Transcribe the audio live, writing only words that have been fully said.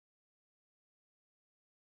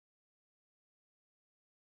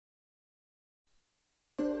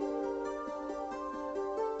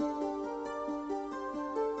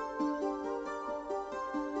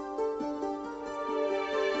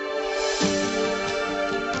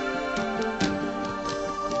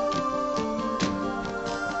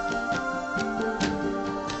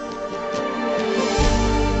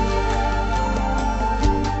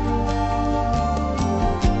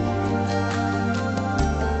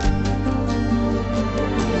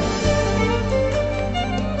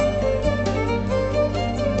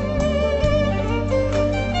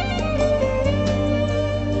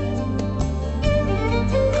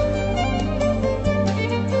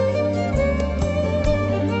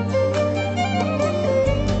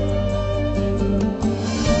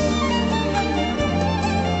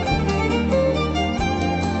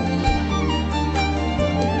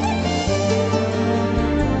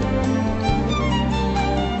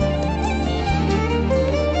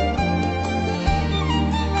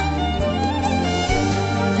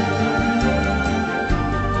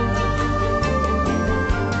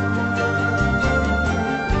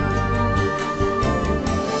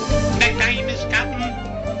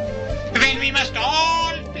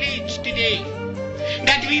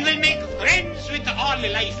we will make friends with all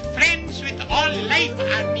life. Friends with all life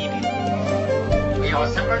are needed. We are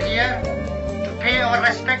assembled here to pay our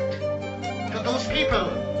respect to those people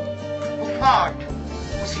who fought,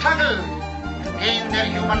 who struggled to gain their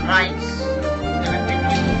human rights, their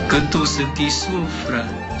dignity. Que tous ceux qui souffrent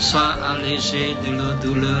soient allégés de leur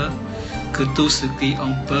douleur, que tous ceux qui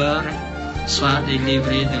ont peur soient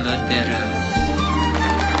délivrés de leur terreur.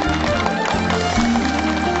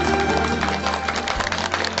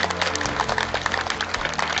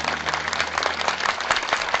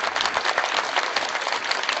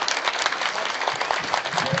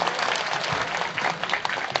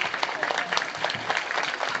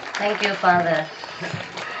 Thank you, Father.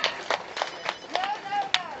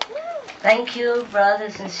 Thank you,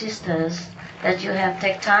 brothers and sisters, that you have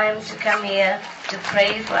taken time to come here to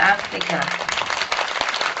pray for Africa.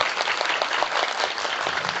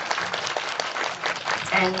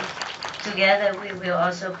 And together we will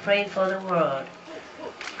also pray for the world.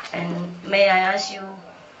 And may I ask you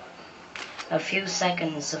a few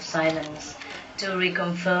seconds of silence to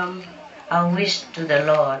reconfirm our wish to the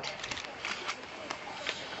Lord.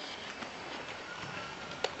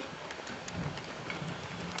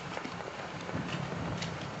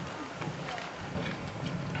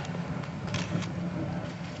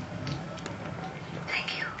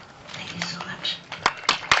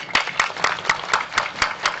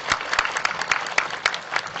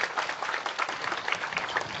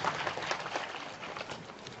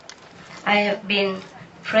 I have been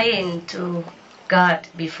praying to God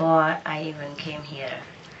before I even came here,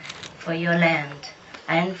 for your land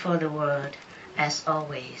and for the world, as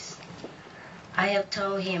always. I have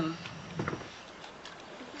told him,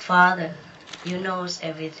 Father, you knows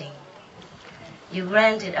everything. You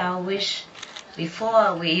granted our wish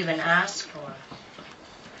before we even asked for.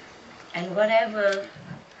 And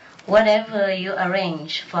whatever you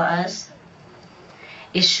arrange for us,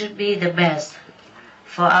 it should be the best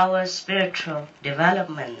for our spiritual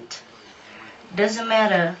development. Doesn't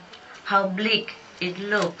matter how bleak it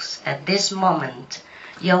looks at this moment,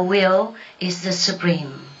 your will is the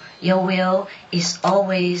supreme. Your will is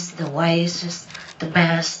always the wisest, the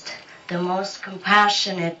best, the most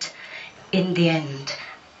compassionate in the end.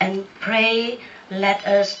 And pray, let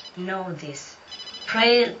us know this.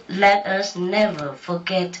 Pray, let us never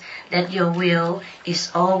forget that your will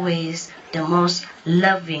is always the most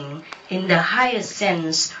loving in the highest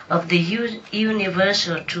sense of the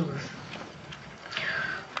universal truth.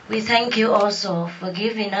 We thank you also for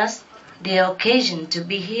giving us the occasion to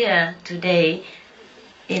be here today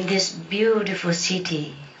in this beautiful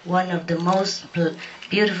city, one of the most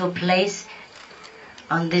beautiful places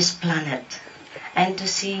on this planet, and to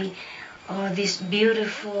see all these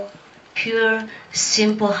beautiful, pure,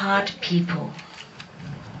 simple-hearted people.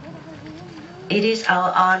 It is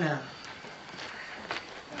our honor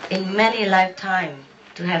in many lifetimes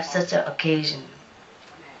to have such an occasion,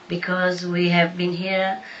 because we have been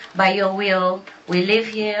here by your will, we live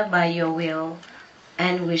here by your will,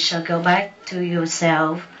 and we shall go back to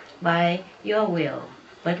yourself by your will.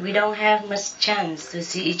 But we don't have much chance to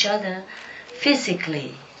see each other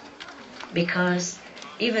physically, because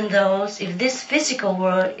even though if this physical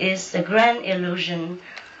world is a grand illusion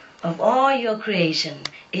of all your creation,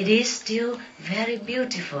 it is still very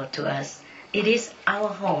beautiful to us. It is our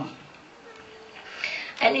home.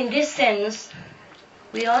 And in this sense,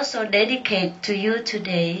 we also dedicate to you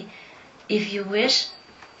today, if you wish,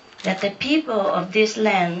 that the people of this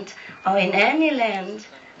land or in any land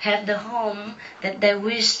have the home that they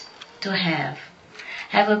wish to have.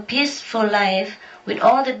 Have a peaceful life with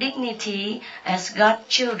all the dignity as God's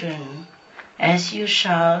children, as you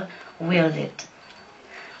shall will it.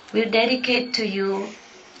 We dedicate to you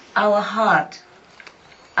our heart,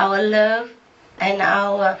 our love, and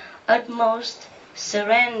our utmost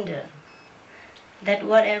surrender, that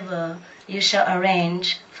whatever you shall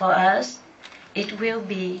arrange for us, it will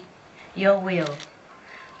be your will.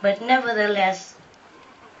 But nevertheless,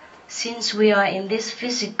 since we are in this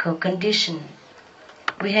physical condition,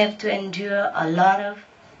 we have to endure a lot of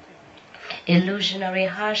illusionary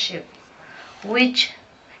hardship, which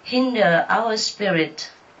hinder our spirit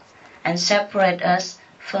and separate us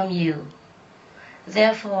from you.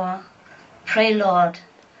 Therefore, pray, Lord,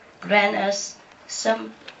 grant us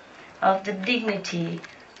some of the dignity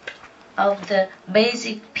of the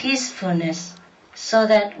basic peacefulness, so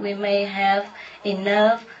that we may have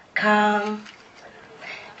enough calm,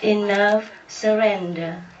 enough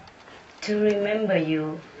surrender to remember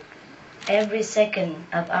you every second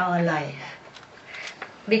of our life.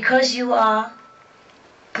 Because you are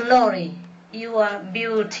glory, you are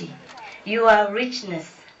beauty, you are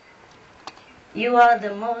richness, You are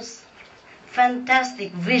the most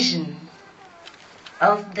fantastic vision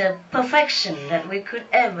of the perfection that we could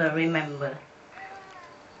ever remember.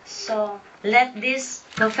 So let this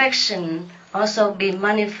perfection also be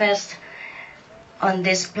manifest on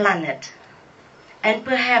this planet. And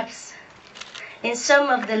perhaps in some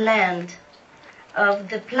of the land of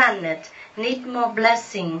the planet need more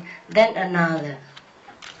blessing than another.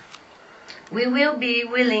 We will be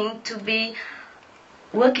willing to be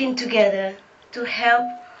working together to help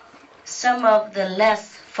some of the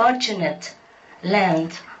less fortunate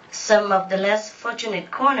land, some of the less fortunate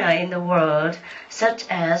corner in the world, such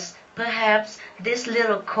as perhaps this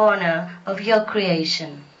little corner of your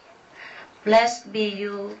creation. Blessed be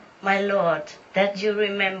you, my Lord, that you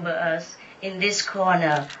remember us in this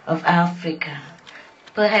corner of Africa.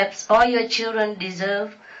 Perhaps all your children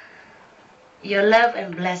deserve your love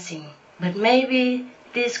and blessing, but maybe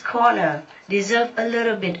this corner deserves a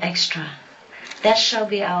little bit extra. That shall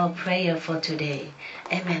be our prayer for today.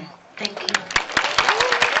 Amen. Thank you.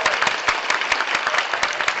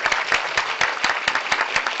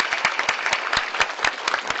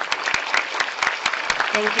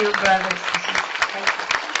 Thank you, brothers. Thank you.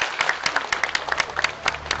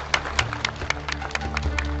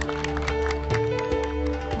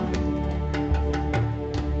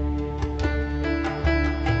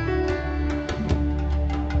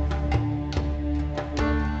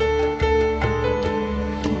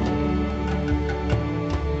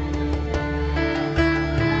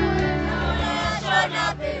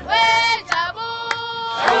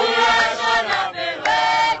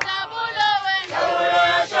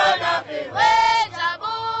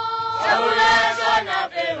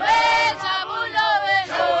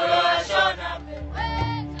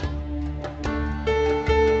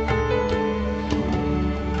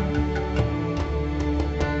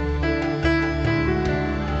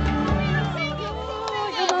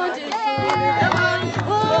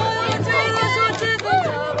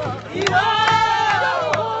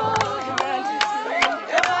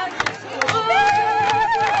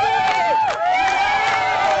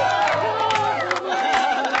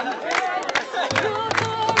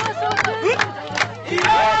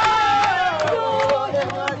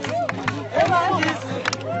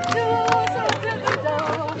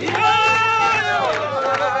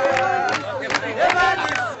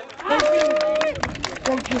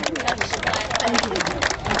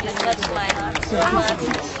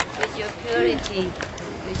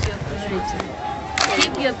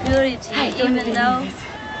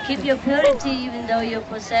 Keep your purity even though your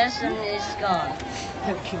possession is gone.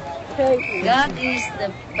 Thank you. God is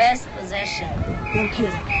the best possession. Thank you.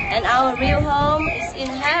 And our real home is in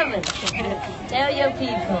heaven. Tell your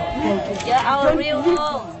people. Thank you. Yeah, our real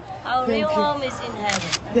home. Our real home is in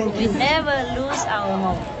heaven. We never lose our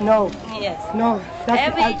home. No. Yes. No.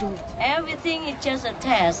 That's what I do. Everything is just a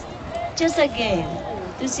test, just a game,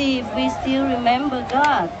 to see if we still remember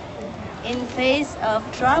God in face of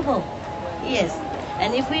trouble. Yes.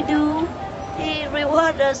 And if we do, He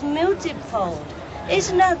rewards us multifold.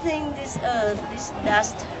 It's nothing, this earth, this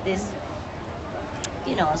dust, this,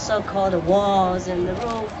 so-called walls and the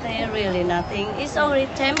roof, they're really nothing. It's only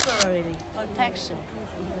temporary protection.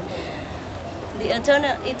 The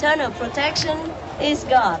eternal protection is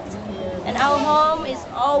God. And our home is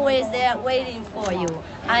always there waiting for you.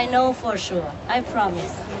 I know for sure. I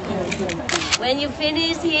promise. When you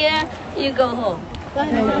finish here, you go home.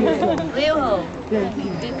 Real home.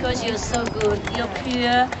 Because you're so good, you're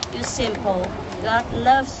pure, you're simple. God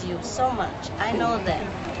loves you so much. I know that.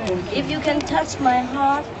 If you can touch my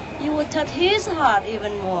heart, you will touch His heart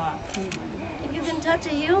even more. If you can touch a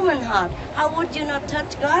human heart, how would you not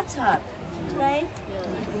touch God's heart? Right?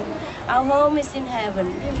 Our home is in heaven,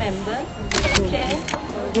 remember? Okay?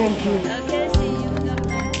 Okay, see you.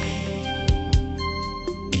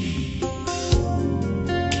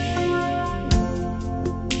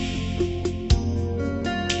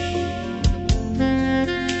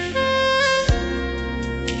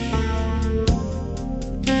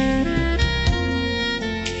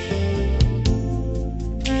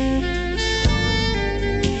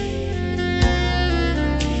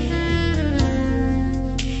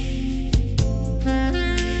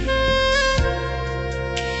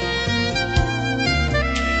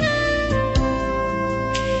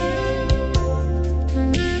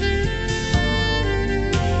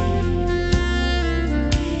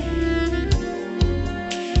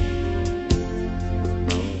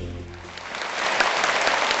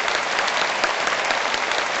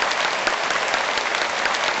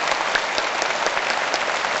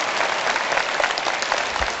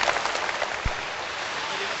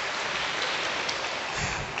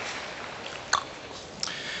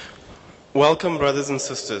 Welcome, brothers and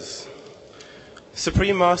sisters.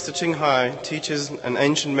 Supreme Master Ching Hai teaches an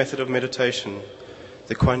ancient method of meditation,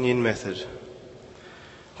 the Kuan Yin method.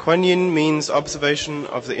 Kuan Yin means observation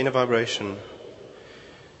of the inner vibration.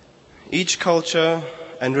 Each culture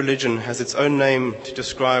and religion has its own name to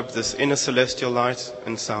describe this inner celestial light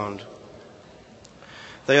and sound.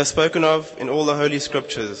 They are spoken of in all the holy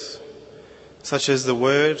scriptures, such as the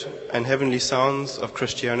word and heavenly sounds of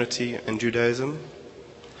Christianity and Judaism,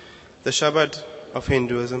 the Shabad of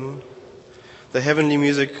Hinduism, the heavenly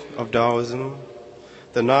music of Taoism,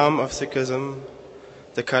 the Naam of Sikhism,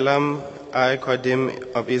 the Kalam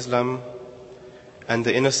Qadim of Islam, and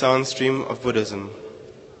the inner sound stream of Buddhism.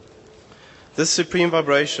 This supreme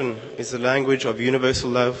vibration is the language of universal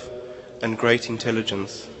love and great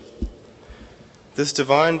intelligence. This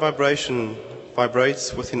divine vibration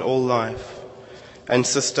vibrates within all life and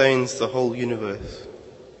sustains the whole universe.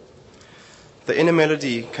 The inner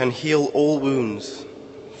melody can heal all wounds,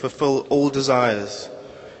 fulfill all desires,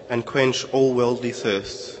 and quench all worldly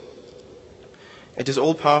thirsts. It is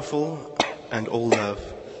all-powerful and all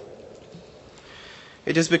love.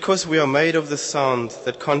 It is because we are made of this sound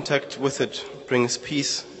that contact with it brings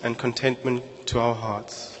peace and contentment to our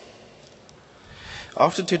hearts.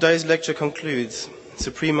 After today's lecture concludes,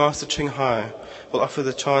 Supreme Master Ching Hai will offer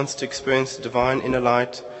the chance to experience the divine inner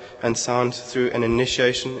light and sound through an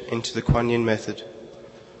initiation into the Kuan Yin method.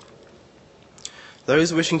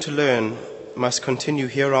 Those wishing to learn must continue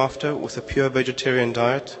hereafter with a pure vegetarian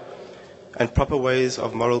diet and proper ways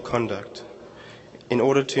of moral conduct in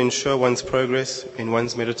order to ensure one's progress in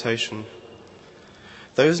one's meditation.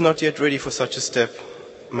 Those not yet ready for such a step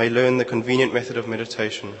may learn the convenient method of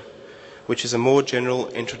meditation, which is a more general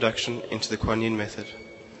introduction into the Kuan Yin method.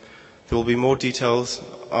 There will be more details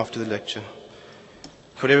after the lecture.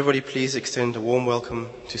 Could everybody please extend a warm welcome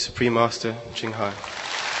to Supreme Master Ching Hai.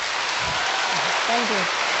 Thank you.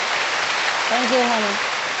 Thank you, honey.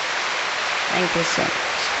 Thank you so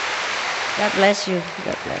much. God bless you.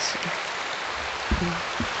 God bless you.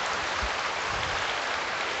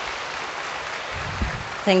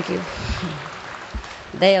 Thank you.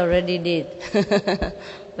 They already did.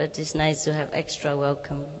 But it's nice to have extra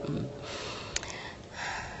welcome.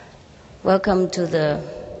 Welcome to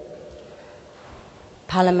the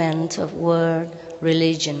Parliament of World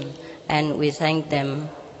Religion, and we thank them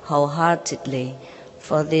wholeheartedly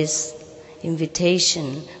for this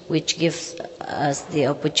invitation, which gives us the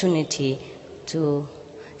opportunity to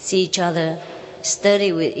see each other,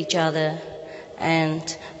 study with each other,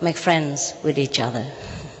 and make friends with each other.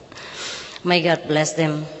 May God bless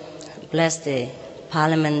them, bless the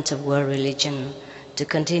Parliament of World Religion to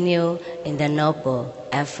continue in their noble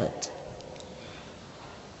effort.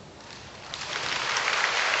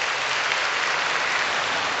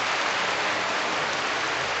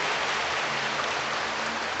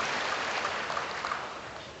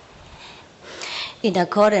 In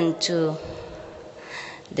accordance to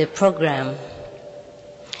the program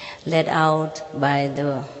laid out by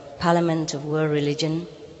the Parliament of World Religion,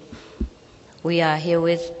 we are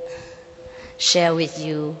herewith share with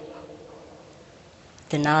you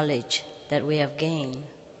the knowledge that we have gained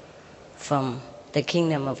from the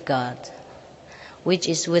Kingdom of God, which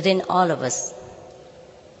is within all of us.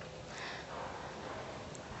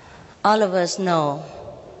 All of us know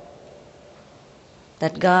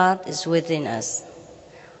that God is within us,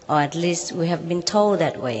 or at least we have been told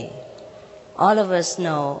that way. All of us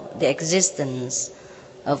know the existence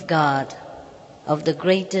of God, of the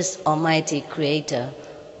greatest almighty creator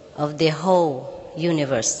of the whole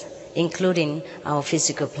universe, including our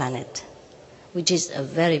physical planet, which is a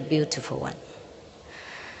very beautiful one.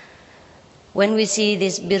 When we see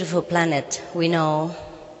this beautiful planet, we know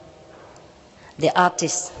the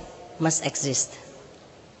artist must exist,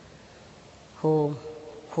 who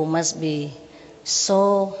must be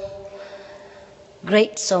so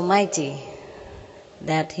great, so mighty,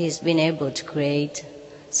 that he's been able to create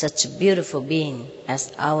such a beautiful being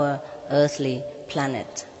as our earthly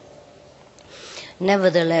planet.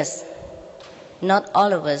 Nevertheless, not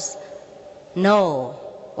all of us know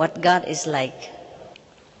what God is like.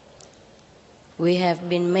 We have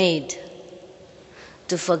been made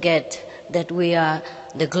to forget that we are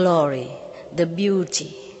the glory, the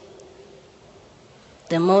beauty,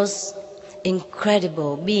 the most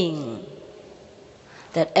incredible being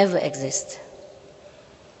that ever exists.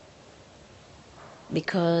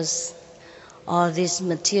 Because all this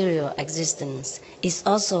material existence is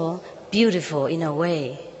also beautiful in a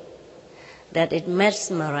way that it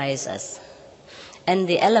mesmerizes us. And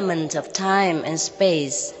the element of time and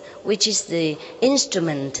space, which is the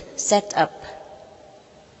instrument set up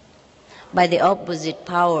by the opposite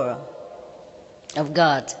power of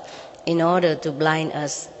God in order to blind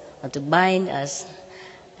us or to bind us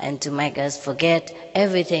and to make us forget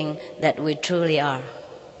everything that we truly are,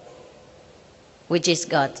 which is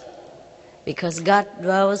God. Because God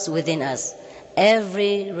dwells within us.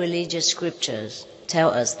 Every religious scriptures tell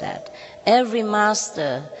us that. Every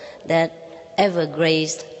master that ever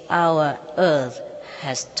graced our earth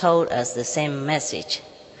has told us the same message,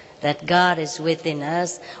 that God is within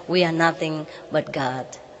us. We are nothing but God.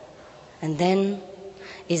 And then,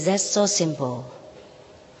 is that so simple?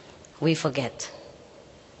 We forget.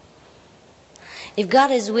 If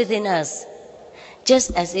God is within us,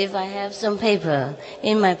 just as if I have some paper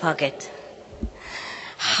in my pocket,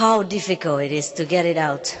 how difficult it is to get it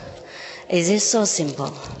out. It is so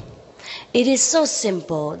simple. It is so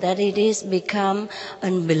simple that it is become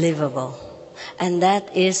unbelievable. And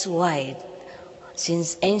that is why,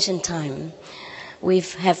 since ancient time, we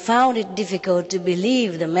have found it difficult to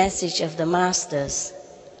believe the message of the masters.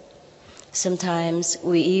 Sometimes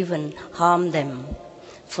we even harm them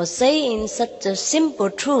for saying such a simple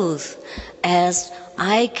truth as,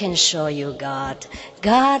 I can show you God.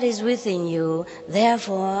 God is within you,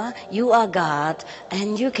 therefore you are God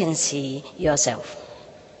and you can see yourself.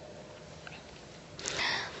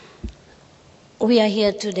 We are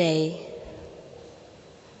here today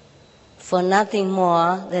for nothing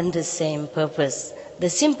more than the same purpose, the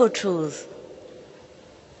simple truth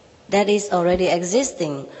that is already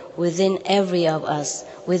existing within every of us,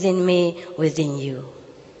 within me, within you.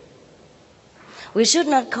 We should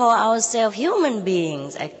not call ourselves human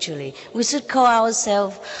beings, actually. We should call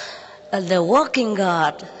ourselves the walking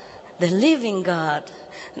God, the living God,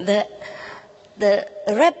 the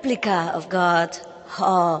replica of God,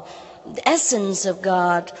 or the essence of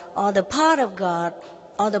God, or the part of God,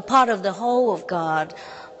 or the part of the whole of God,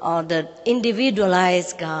 or the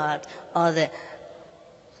individualized God, or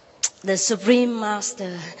the Supreme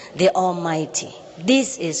Master, the Almighty.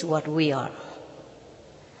 This is what we are.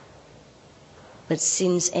 But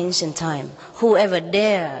since ancient time, whoever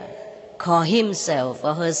dare call himself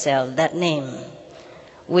or herself that name,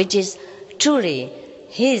 which is truly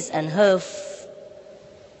his and her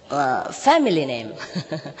family name,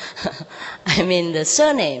 I mean the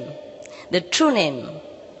surname, the true name,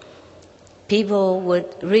 people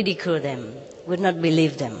would ridicule them, would not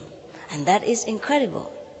believe them. And that is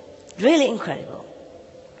incredible, really incredible,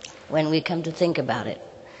 when we come to think about it.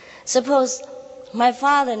 Suppose my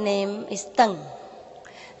father's name is Teng.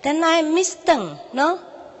 Then I'm Miss Teng, no?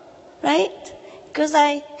 Right? Because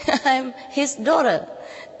I'm his daughter.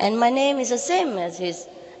 And my name is the same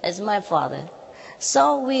as my father.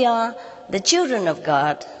 So we are the children of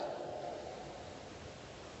God.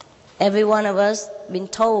 Every one of us been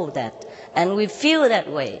told that. And we feel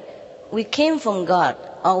that way. We came from God.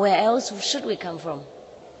 Or where else should we come from?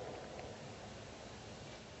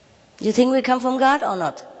 You think we come from God or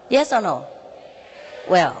not? Yes or no?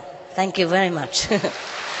 Well, thank you very much.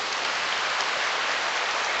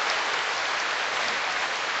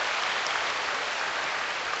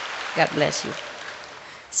 God bless you.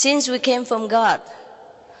 Since we came from God,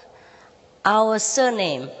 our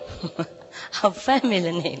surname, our family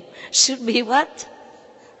name should be what?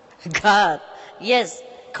 God. Yes,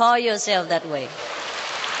 call yourself that way.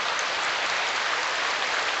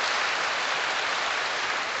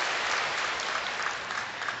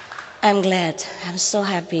 I'm glad, I'm so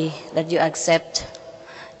happy that you accept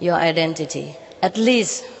your identity. At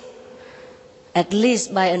least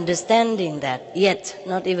by understanding that, yet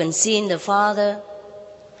not even seeing the Father,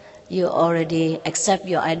 you already accept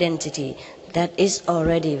your identity. That is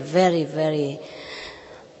already very, very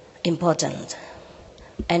important.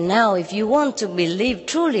 And now if you want to believe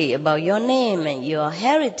truly about your name and your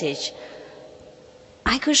heritage,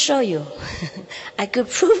 I could show you, I could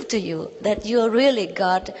prove to you that you are really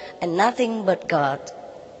God and nothing but God.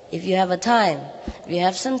 If you have a time, if you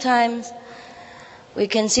have some time, we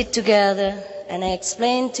can sit together and I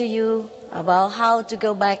explain to you about how to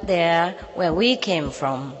go back there where we came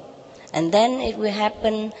from. And then it will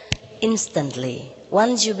happen instantly.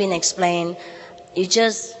 Once you've been explained, you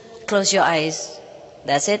just close your eyes.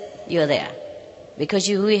 That's it, you're there. Because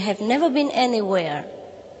we have never been anywhere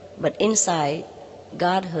but inside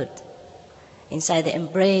Godhood, inside the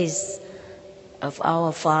embrace of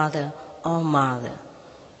our Father or Mother.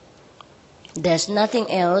 There's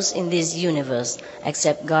nothing else in this universe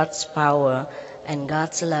except God's power and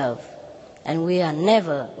God's love. And we are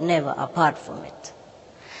never, never apart from it.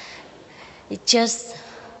 It's just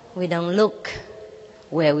we don't look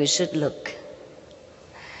where we should look.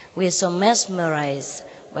 We are so mesmerized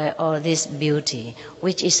by all this beauty,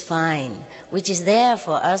 which is fine, which is there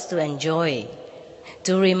for us to enjoy.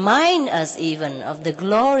 to remind us even of the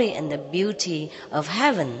glory and the beauty of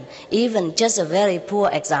heaven. Even just a very poor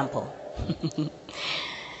example.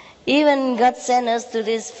 Even God sent us to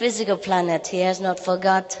this physical planet. He has not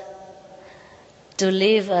forgot to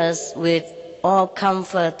leave us with all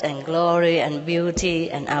comfort and glory and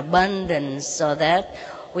beauty and abundance so that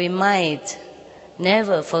we might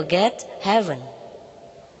never forget heaven.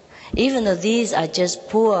 Even though these are just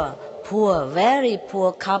poor, very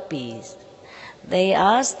poor copies, they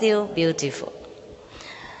are still beautiful.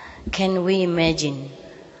 Can we imagine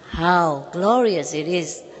how glorious it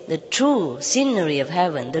is, the true scenery of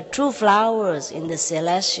heaven, the true flowers in the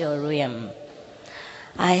celestial realm?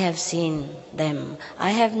 I have seen them.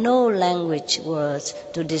 I have no language words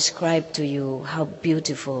to describe to you how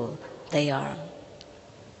beautiful they are.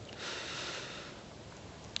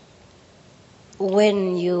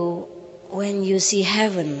 When you see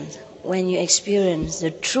heaven, when you experience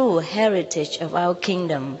the true heritage of our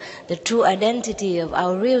kingdom, the true identity of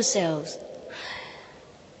our real selves,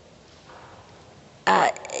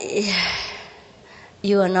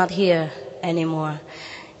 you are not here anymore.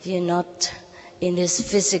 You're not in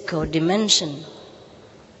this physical dimension,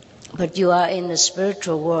 but you are in the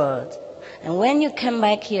spiritual world. And when you come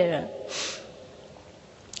back here,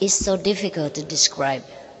 it's so difficult to describe.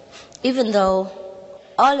 Even though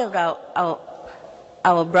all of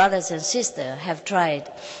our brothers and sisters have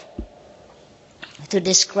tried to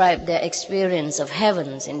describe their experience of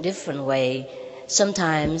heavens in different ways,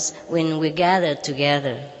 sometimes when we gather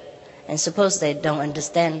together, and suppose they don't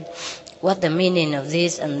understand what the meaning of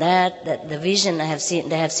this and that the vision they have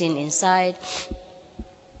seen inside.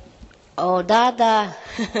 Oh, Dada,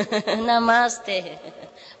 Namaste.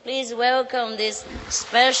 Please welcome this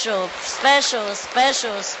special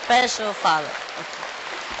father.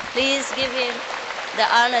 Please give him the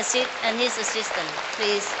honor seat and his assistant,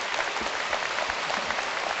 please.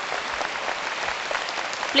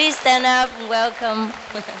 Please stand up and welcome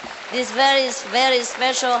this very, very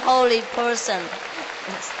special holy person.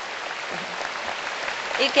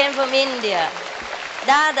 He came from India.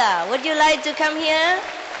 Dada, would you like to come here?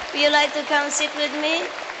 Would you like to come sit with me?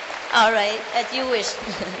 All right, as you wish.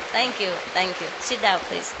 Thank you. Sit down,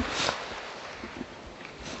 please.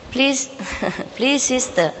 Please,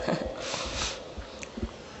 sister.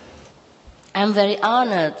 I'm very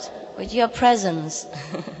honored with your presence.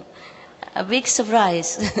 A big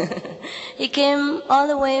surprise. He came all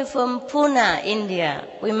the way from Pune, India.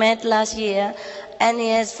 We met last year, and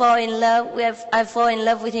he has fallen in love. I fall in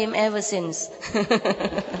love with him ever since.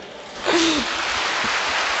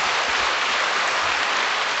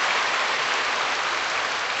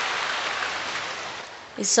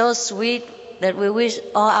 It's so sweet that we wish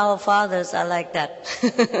all our fathers are like that.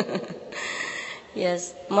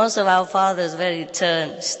 Yes, most of our fathers very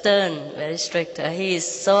stern, very strict. He is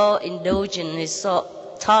so indulgent, he's so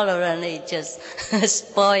tolerant, he just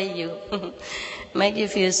spoil you, make you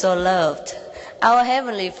feel so loved. Our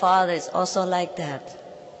Heavenly Father is also like that.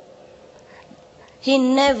 He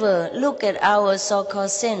never look at our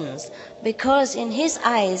so-called sins, because in His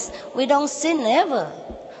eyes we don't sin ever.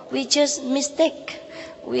 We just mistake.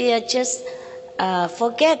 We are just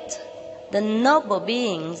forget the noble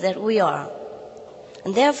beings that we are.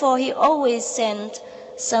 And therefore He always sent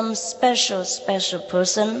some special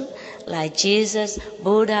person like Jesus,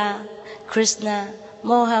 Buddha, Krishna,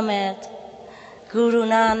 Mohammed, Guru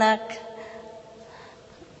Nanak,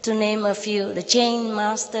 to name a few, the Jain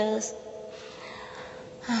masters,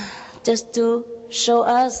 just to show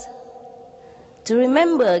us, to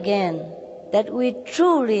remember again that we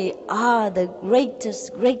truly are the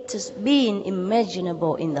greatest being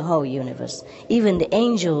imaginable in the whole universe. Even the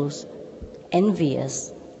angels envy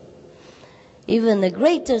us. Even the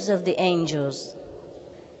greatest of the angels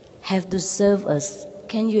have to serve us.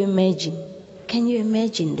 Can you imagine? Can you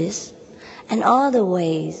imagine this? And all the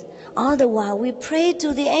while we pray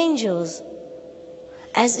to the angels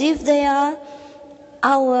as if they are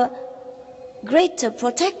our greater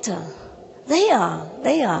protector. They are.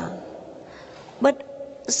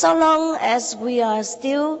 But so long as we are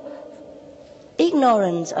still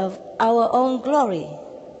ignorant of our own glory,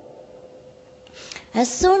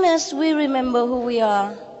 as soon as we remember who we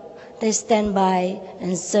are, they stand by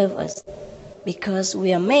and serve us, because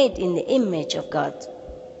we are made in the image of God.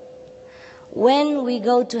 When we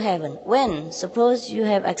go to heaven, suppose you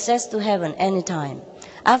have access to heaven anytime.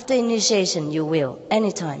 After initiation, you will,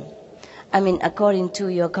 anytime. According to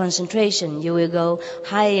your concentration, you will go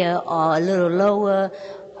higher or a little lower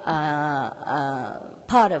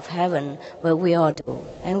part of heaven, but we all do.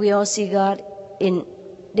 And we all see God in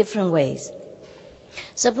different ways.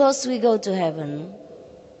 Suppose we go to heaven.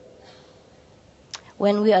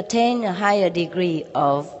 when we attain a higher degree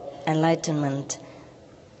of enlightenment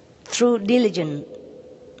through diligent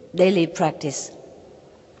daily practice,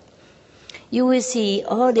 you will see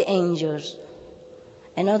all the angels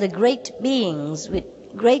and all the great beings with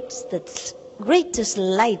greatest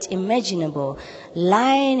light imaginable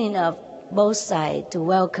lining up both sides to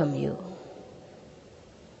welcome you.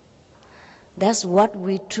 That's what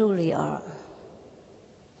we truly are.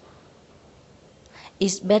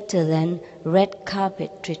 It's better than red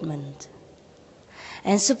carpet treatment.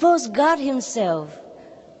 And suppose God Himself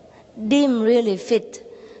deemed really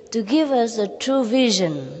fit to give us a true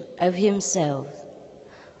vision of Himself,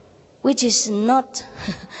 which is not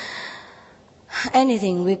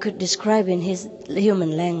anything we could describe in His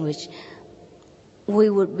human language, we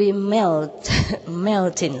would be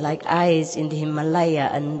melting like ice in the Himalaya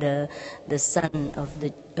under the sun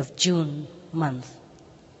of June month.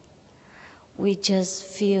 We just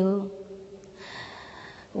feel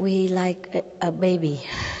we like a baby.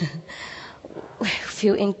 We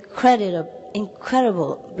feel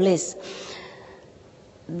incredible bliss.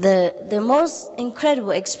 The most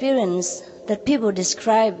incredible experience that people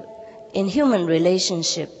describe in human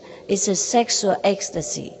relationship is a sexual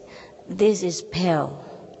ecstasy. This is pale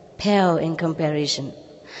in comparison.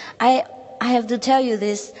 I have to tell you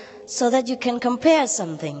this so that you can compare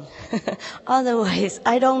something. Otherwise,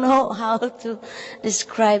 I don't know how to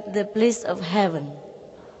describe the bliss of heaven.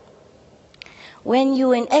 When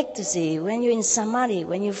you're in ecstasy, when you're in samadhi,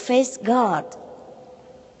 when you face God,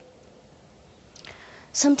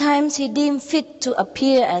 sometimes He deemed fit to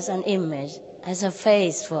appear as an image, as a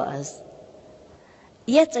face for us.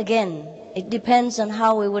 Yet again, it depends on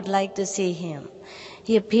how we would like to see Him.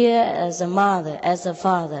 He appears as a mother, as a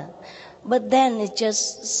father. But then it's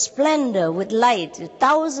just splendor with light,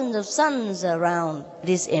 thousands of suns around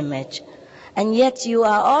this image. And yet you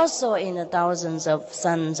are also in the thousands of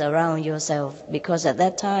suns around yourself, because at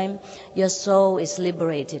that time your soul is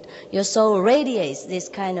liberated. Your soul radiates this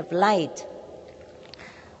kind of light,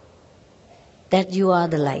 that you are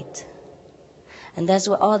the light. And that's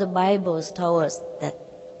what all the Bibles tell us, that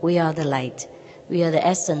we are the light. We are the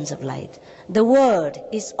essence of light. The Word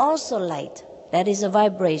is also light. That is a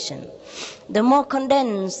vibration. The more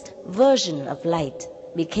condensed version of light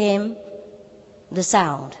became the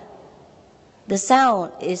sound. The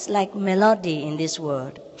sound is like melody in this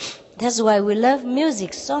world. That's why we love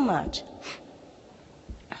music so much.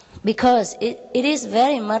 Because it is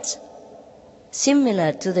very much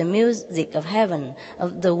similar to the music of heaven,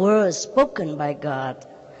 of the words spoken by God,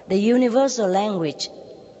 the universal language,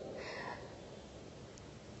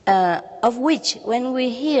 of which when we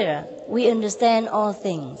hear, we understand all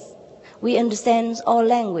things. We understand all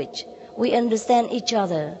language. We understand each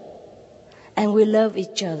other. And we love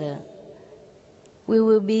each other. We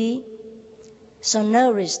will be so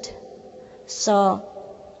nourished, so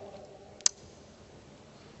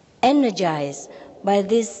energized by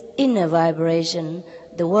this inner vibration,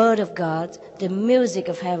 the Word of God, the music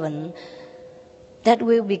of heaven, that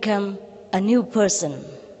will become a new person.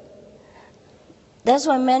 That's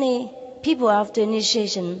why many people after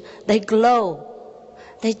initiation, they glow.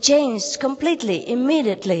 They change completely,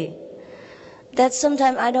 immediately. That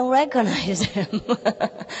sometimes I don't recognize them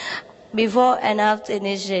before and after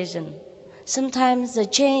initiation. Sometimes the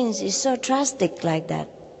change is so drastic like that.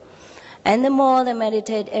 And the more they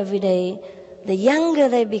meditate every day, the younger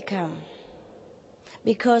they become.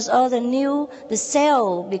 Because all the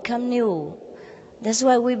cell become new. That's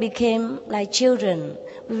why we became like children.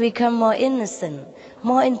 We become more innocent,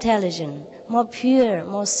 more intelligent, more pure,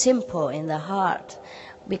 more simple in the heart.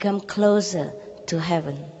 Become closer to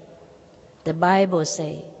heaven. The Bible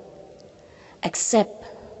says, except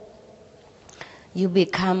you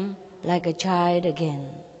become like a child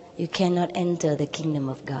again, you cannot enter the kingdom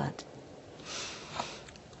of God.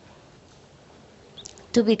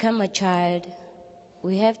 To become a child,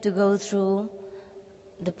 we have to go through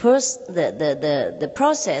the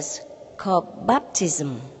process called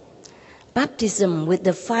baptism. Baptism with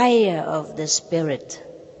the fire of the Spirit.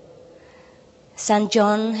 St.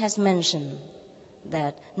 John has mentioned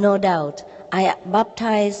that, no doubt, I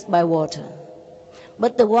baptize by water,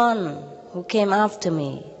 but the one who came after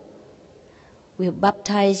me will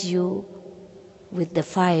baptize you with the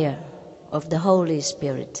fire of the Holy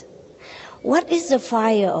Spirit. What is the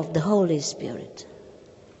fire of the Holy Spirit?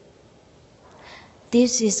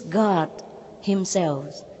 This is God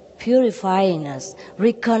Himself purifying us,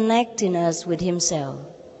 reconnecting us with Himself.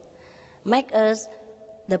 Make us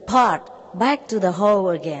the part back to the whole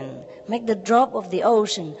again. Make the drop of the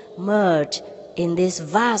ocean merge in this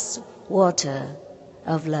vast water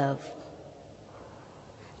of love.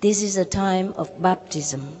 This is a time of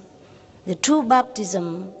baptism. The true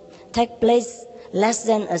baptism takes place less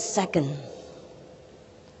than a second.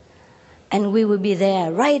 And we will be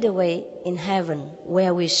there right away in heaven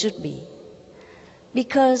where we should be.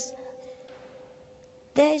 Because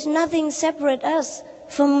there is nothing separate us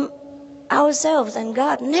from ourselves and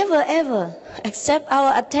God. Never ever, except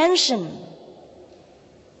our attention.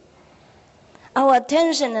 Our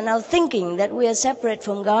attention and our thinking that we are separate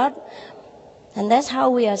from God. And that's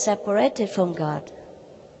how we are separated from God.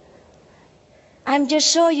 I'm just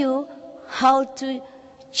showing you how to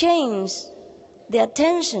change the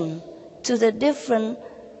attention to the different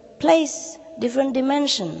place, different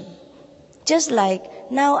dimension. Just like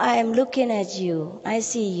now I am looking at you, I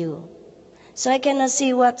see you. So I cannot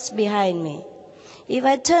see what's behind me. If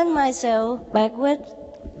I turn myself backward,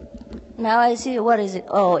 now I see, what is it?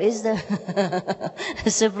 Oh, it's the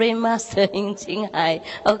Supreme Master in Qinghai.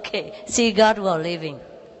 Okay, see God while living.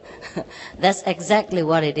 That's exactly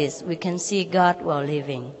what it is. We can see God while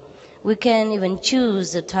living. We can even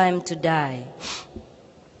choose the time to die.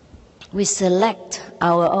 We select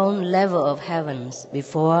our own level of heavens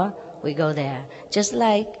before we go there. Just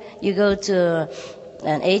like you go to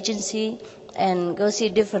an agency and go see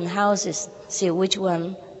different houses, see which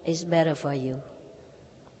one is better for you.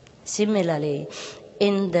 Similarly,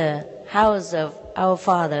 in the house of our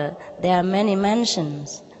Father, there are many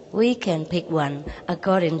mansions. We can pick one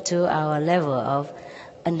according to our level of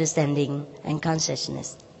understanding and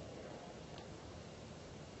consciousness.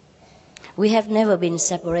 We have never been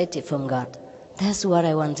separated from God. That's what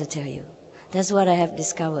I want to tell you. That's what I have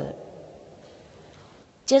discovered.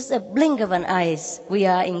 Just a blink of an eye, we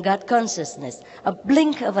are in God consciousness. A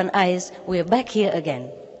blink of an eye, we are back here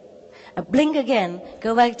again. A blink again,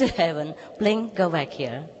 go back to heaven. Blink, go back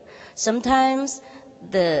here. Sometimes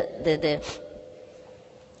the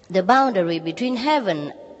boundary between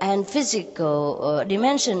heaven and physical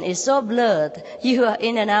dimension is so blurred. You are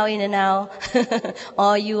in and out,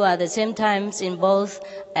 or you are the same times in both,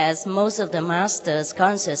 as most of the masters'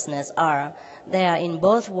 consciousness are. They are in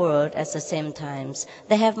both worlds at the same times.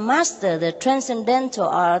 They have mastered the transcendental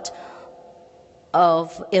art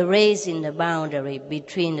of erasing the boundary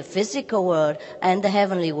between the physical world and the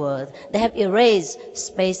heavenly world. They have erased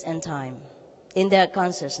space and time in their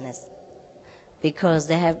consciousness because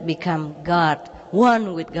they have become God,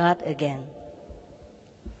 one with God again.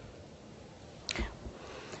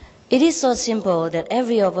 It is so simple that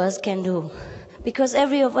every of us can do, because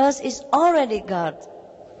every of us is already God.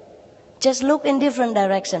 Just look in different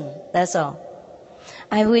direction, that's all.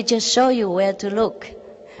 I will just show you where to look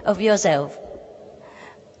of yourself,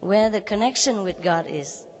 where the connection with God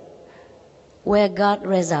is, where God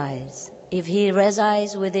resides. If He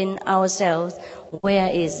resides within ourselves, where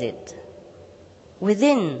is it?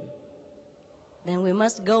 Within. Then we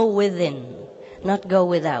must go within, not go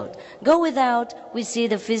without. Go without, we see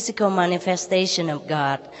the physical manifestation of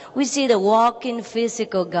God. We see the walking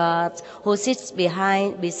physical God who sits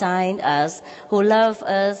beside us, who loves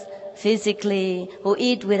us physically, who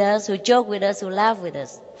eat with us, who joke with us, who laugh with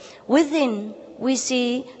us. Within, we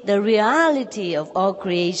see the reality of all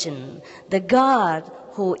creation, the God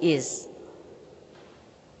who is.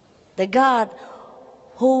 The God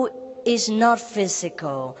who is not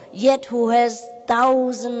physical, yet who has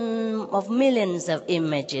thousands of millions of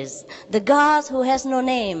images. The God who has no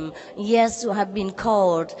name, yes, who have been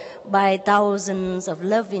called by thousands of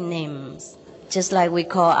loving names. Just like we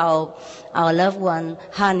call our loved one,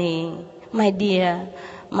 honey, my dear,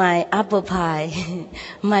 my apple pie,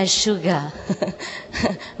 my sugar,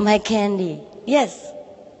 my candy. Yes.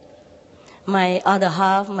 My other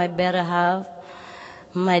half, my better half,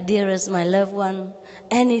 my dearest, my loved one,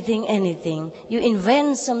 anything. You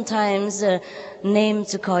invent sometimes a name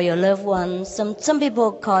to call your loved one. Some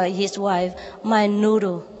people call his wife my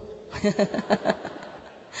noodle.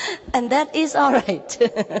 And that is all right.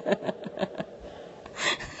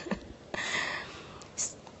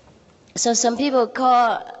 So some people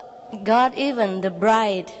call God even the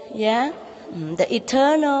bride, yeah? The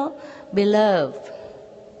eternal beloved,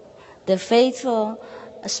 the faithful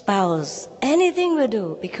spouse. Anything we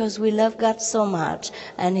do because we love God so much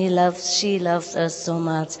and she loves us so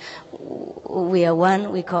much. We are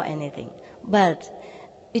one, we call anything. But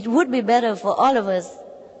it would be better for all of us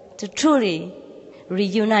to truly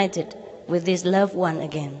reunite with this loved one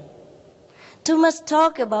again. Too much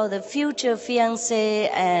talk about the future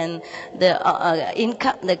fiancé and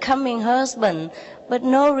the coming husband, but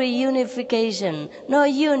no reunification, no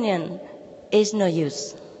union is no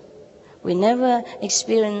use. We never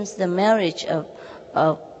experience the marriage of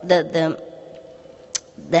the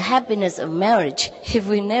happiness of marriage if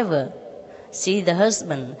we never see the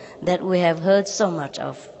husband that we have heard so much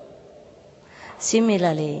of.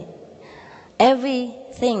 Similarly,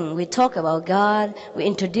 everything we talk about God, we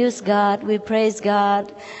introduce God, we praise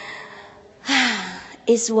God,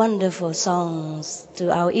 it's wonderful songs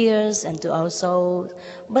to our ears and to our souls,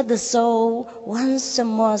 but the soul wants a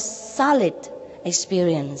more solid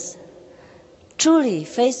experience, truly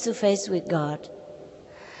face to face with God,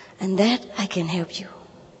 and that I can help you.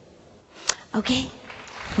 Okay?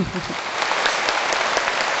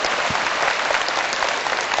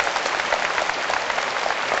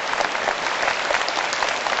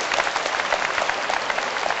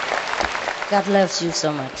 God loves you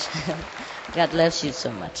so much. God loves you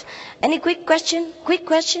so much. Any quick question? Quick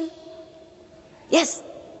question? Yes.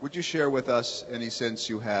 Would you share with us any sense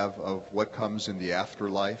you have of what comes in the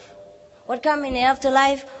afterlife? What comes in the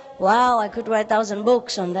afterlife? Wow, I could write 1,000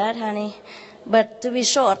 books on that, honey. But to be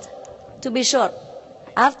short,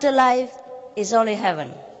 afterlife is only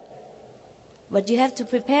heaven. But you have to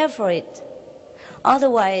prepare for it.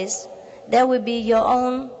 Otherwise, there will be your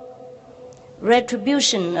own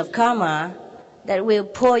retribution of karma that will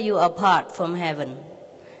pull you apart from heaven.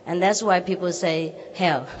 And that's why people say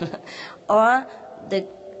hell. Or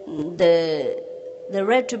the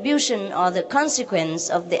retribution or the consequence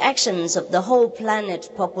of the actions of the whole planet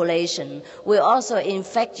population will also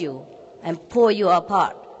infect you and pull you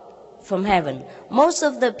apart from heaven. Most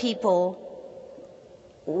of the people,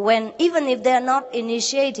 even if they are not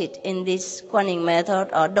initiated in this Kuan Yin method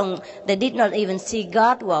or they did not even see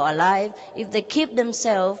God while alive, if they keep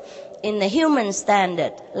themselves in the human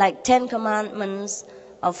standard, like 10 commandments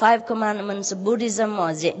or 5 commandments of Buddhism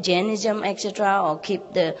or Jainism, etc., or keep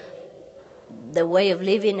the way of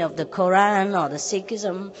living of the Quran or the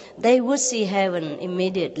Sikhism, they would see heaven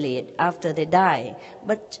immediately after they die.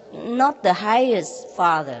 But not the highest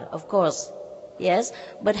Father, of course, yes,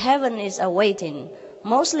 but heaven is awaiting.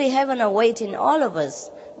 Mostly heaven awaiting all of us,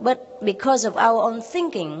 but because of our own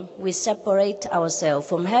thinking, we separate ourselves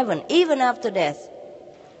from heaven. Even after death,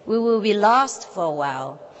 we will be lost for a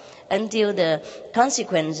while until the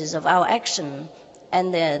consequences of our action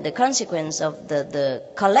and the consequence of the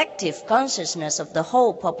collective consciousness of the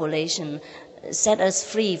whole population set us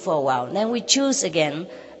free for a while. Then we choose again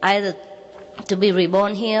either to be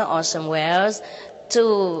reborn here or somewhere else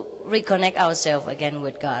to reconnect ourselves again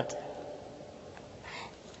with God.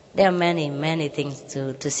 There are many, many things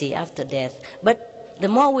to see after death. But the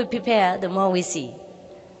more we prepare, the more we see.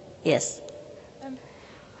 Yes.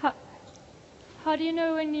 How do you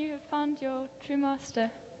know when you have found your true master?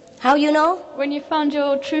 How you know? When you found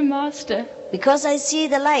your true master. Because I see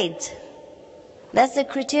the light. That's the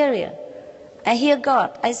criteria. I hear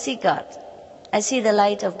God. I see God. I see the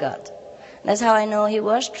light of God. That's how I know He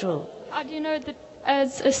was true. How do you know that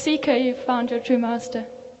as a seeker you found your true master?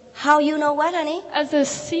 How you know what, honey? As a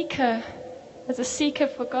seeker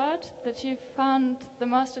for God, that you found the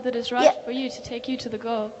master that is right for you to take you to the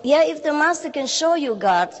goal. Yeah, if the master can show you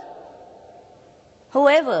God,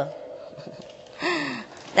 whoever,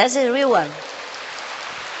 that's a real one.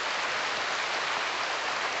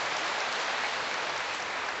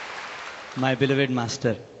 My beloved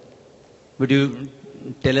master, would you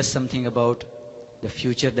tell us something about the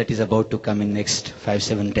future that is about to come in next 5,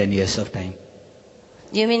 7, 10 years of time?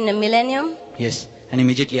 You mean the millennium? Yes, and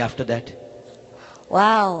immediately after that.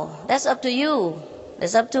 Wow, that's up to you.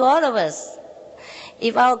 That's up to all of us.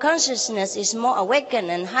 If our consciousness is more awakened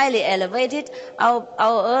and highly elevated, our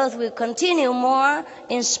earth will continue more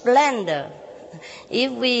in splendor.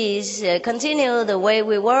 If we continue the way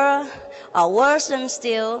we were, or worse than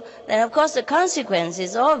still, then of course the consequence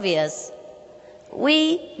is obvious.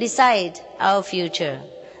 We decide our future.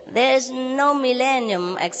 There is no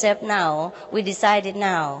millennium except now. We decide it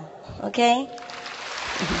now. Okay?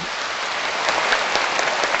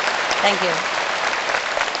 Thank you.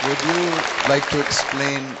 Would you like to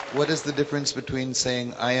explain what is the difference between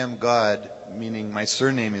saying I am God, meaning my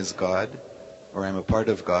surname is God, or I'm a part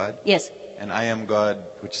of God? Yes. And I am God,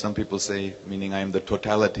 which some people say, meaning I am the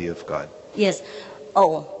totality of God. Yes.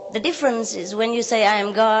 Oh, the difference is when you say I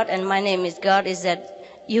am God and my name is God is that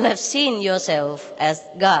you have seen yourself as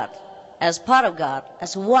God, as part of God,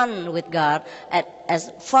 as one with God,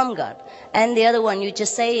 as from God. And the other one, you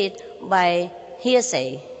just say it by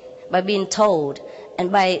hearsay, by being told,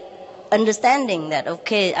 and by understanding that,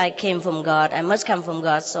 okay, I came from God, I must come from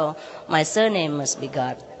God, so my surname must be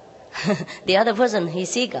God. The other person, he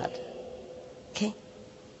see God. Okay?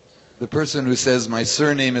 The person who says, my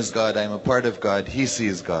surname is God, I am a part of God, he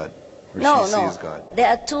sees God. Or she sees God. There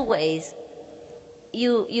are two ways.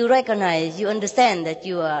 You recognize, you understand that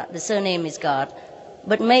the surname is God,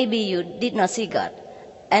 but maybe you did not see God.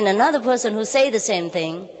 and another person who say the same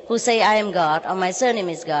thing, who say I am God or my surname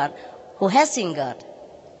is God, who has seen God.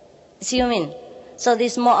 See what I mean? So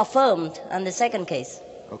this is more affirmed on the second case.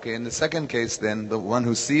 Okay, in the second case then, the one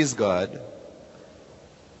who sees God,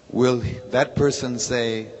 will that person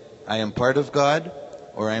say, I am part of God,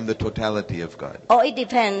 or I am the totality of God? Or it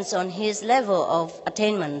depends on his level of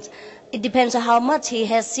attainment. It depends on how much he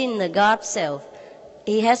has seen the God self.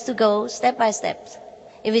 He has to go step by step.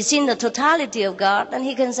 If he's seen the totality of God, then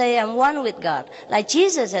he can say, I'm one with God. Like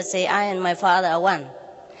Jesus has said, I and my Father are one.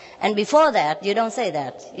 And before that, you don't say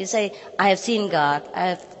that. You say, I have seen God, I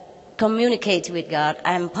have communicated with God,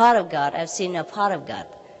 I am part of God, I've seen a part of God.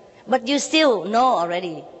 But you still know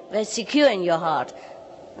already, very secure in your heart,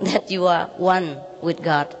 that you are one with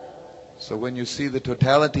God. So when you see the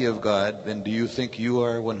totality of God, then do you think you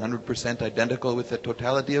are 100% identical with the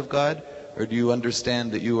totality of God? Or do you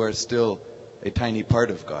understand that you are still a tiny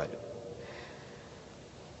part of God?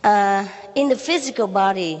 In the physical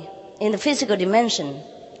body, in the physical dimension,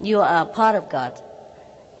 you are a part of God.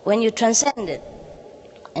 When you transcend it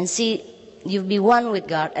and see you be one with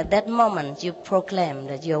God, at that moment you proclaim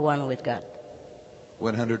that you are one with God.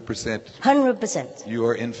 100%. 100%. You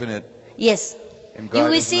are infinite. Yes. And God you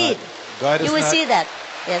will is see not, it. God is you will not, see that.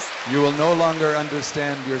 Yes. You will no longer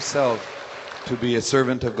understand yourself to be a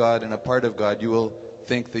servant of God and a part of God. You will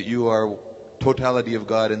think that you are totality of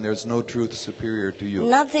God and there's no truth superior to you.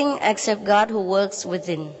 Nothing except God who works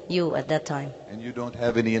within you at that time. And you don't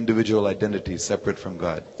have any individual identity separate from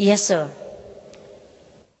God. Yes, sir.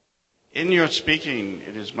 In your speaking,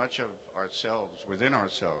 it is much of ourselves, within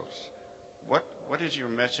ourselves. What is your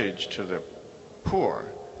message to the poor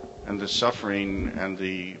and the suffering and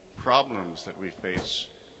the problems that we face,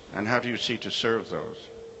 and how do you see to serve those?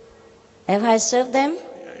 Have I served them?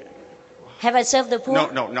 Have I served the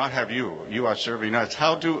poor? No, not have you. You are serving us.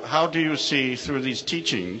 How do you see through these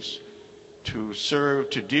teachings to serve,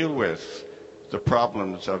 to deal with the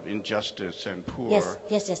problems of injustice and poor?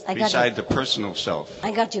 Yes, I got beside you. the personal self.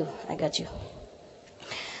 I got you.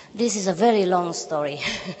 This is a very long story.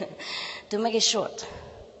 To make it short,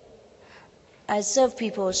 I serve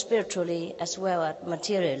people spiritually as well as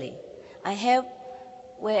materially. I help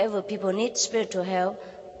wherever people need spiritual help,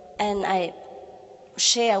 and I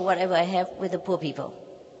share whatever I have with the poor people.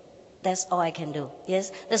 That's all I can do.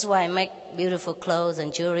 Yes, that's why I make beautiful clothes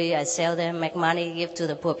and jewelry. I sell them, make money, give to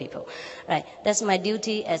the poor people. Right? That's my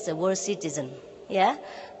duty as a world citizen. Yeah,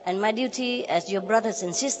 and my duty as your brothers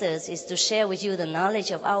and sisters is to share with you the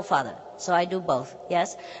knowledge of our Father. So I do both.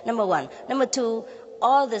 Yes. Number one. Number two,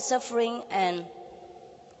 all the suffering and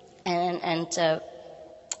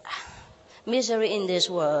misery in this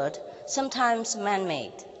world, sometimes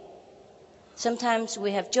man-made. Sometimes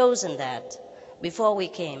we have chosen that before we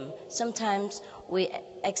came. Sometimes we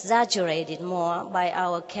exaggerate it more by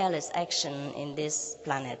our careless action in this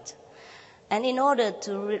planet. And in order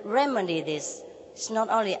to remedy this, it's not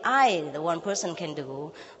only the one person can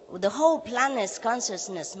do. The whole planet's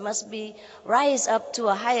consciousness must be rise up to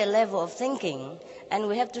a higher level of thinking, and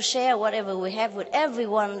we have to share whatever we have with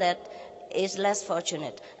everyone that is less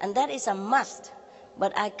fortunate. And that is a must,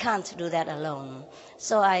 but I can't do that alone.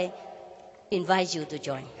 So I invite you to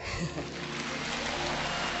join.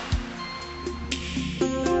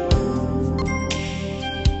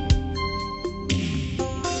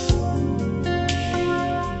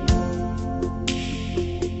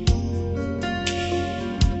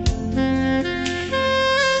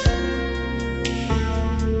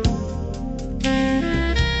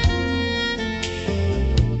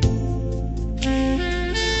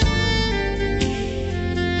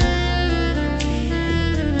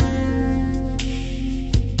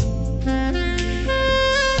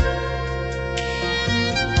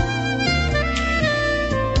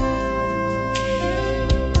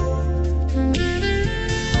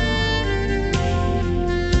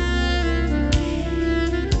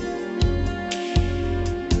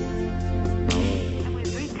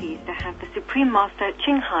 Master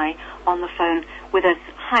Ching Hai on the phone with us.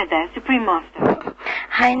 Hi there, Supreme Master.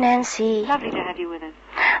 Hi, Nancy. Lovely to have you with us.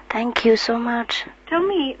 Thank you so much. Tell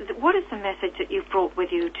me, what is the message that you've brought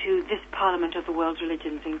with you to this Parliament of the World's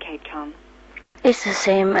Religions in Cape Town? It's the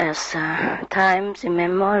same as times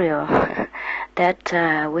immemorial,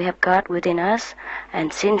 that we have God within us,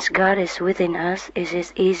 and since God is within us, it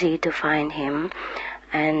is easy to find Him.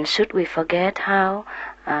 And should we forget how,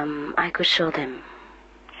 I could show them.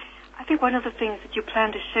 I think one of the things that you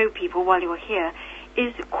plan to show people while you're here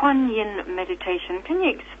is Kuan Yin meditation. Can you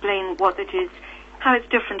explain what it is, how it's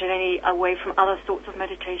different in any way from other sorts of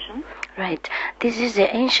meditation? Right. This is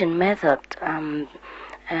the ancient method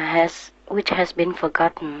which has been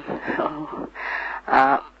forgotten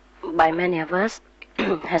by many of us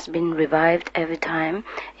has been revived every time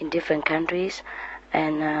in different countries,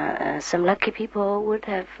 and some lucky people would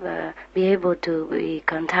have be able to be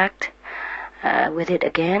contact with it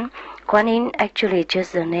again. Kuan Yin actually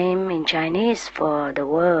just the name in Chinese for the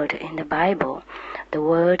word in the Bible. The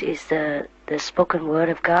word is the spoken word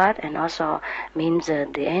of God, and also means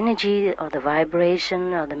the energy or the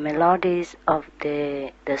vibration or the melodies of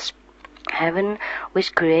the heaven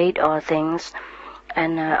which create all things,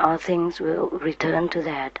 and all things will return to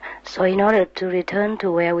that. So in order to return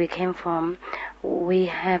to where we came from, we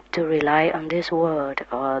have to rely on this word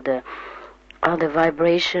or the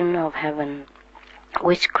vibration of heaven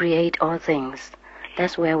which create all things.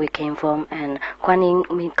 That's where we came from, and Kuan Yin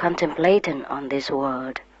means contemplating on this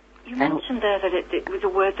word. You mentioned there that it was a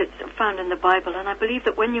word that's found in the Bible, and I believe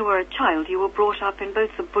that when you were a child you were brought up in both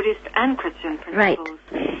the Buddhist and Christian principles.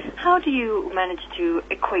 Right. How do you manage to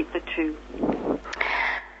equate the two?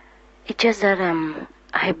 It's just that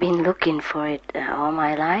I've been looking for it all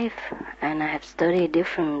my life, and I have studied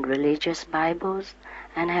different religious Bibles,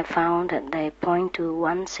 and have found that they point to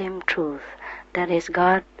one same truth, that is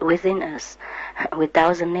God within us. With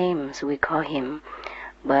 1,000 names we call Him,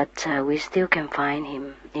 but we still can find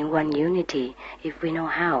Him in one unity if we know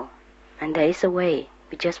how. And there is a way,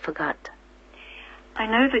 we just forgot. I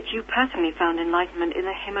know that you personally found enlightenment in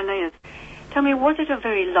the Himalayas. Tell me, was it a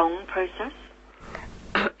very long process?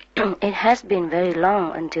 It has been very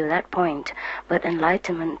long until that point, but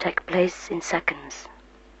enlightenment takes place in seconds.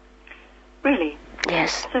 Really?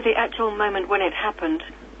 Yes. So the actual moment when it happened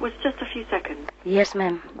was just a few seconds? Yes,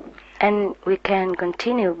 ma'am. And we can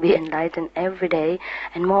continue to be enlightened every day,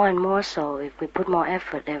 and more so if we put more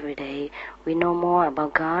effort every day. We know more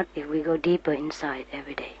about God if we go deeper inside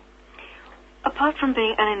every day. Apart from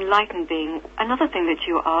being an enlightened being, another thing that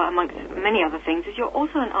you are, amongst many other things, is you're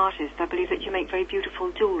also an artist. I believe that you make very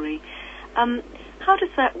beautiful jewelry. How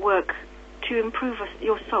does that work to improve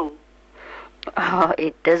your soul? Oh,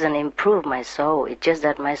 it doesn't improve my soul. It's just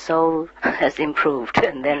that my soul has improved,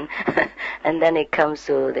 and then it comes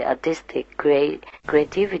to the artistic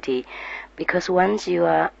creativity. Because once you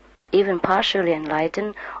are even partially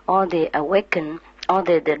enlightened, all the awakened, all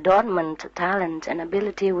the dormant talent and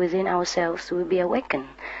ability within ourselves will be awakened.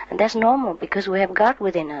 And that's normal because we have God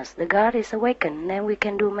within us. The God is awakened, and then we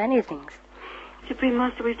can do many things. Supreme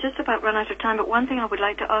Master, we've just about run out of time, but one thing I would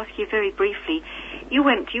like to ask you very briefly. You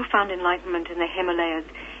found enlightenment in the Himalayas.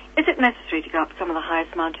 Is it necessary to go up some of the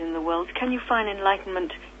highest mountains in the world? Can you find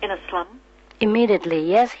enlightenment in a slum? Immediately,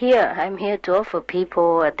 yes, here. I'm here to offer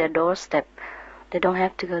people at their doorstep. They don't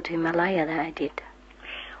have to go to Himalaya that I did.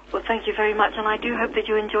 Well, thank you very much, and I do hope that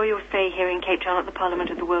you enjoy your stay here in Cape Town at the Parliament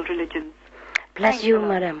of the World Religions. Bless you,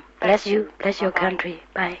 madam. Bless you. Bless your country.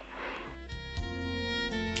 Bye.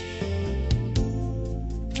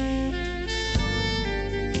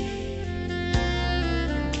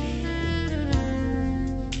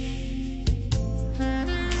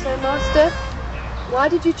 So, Master, why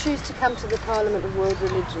did you choose to come to the Parliament of World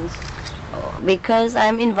Religions? Because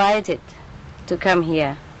I'm invited to come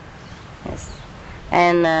here. Yes.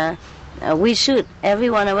 And we should, every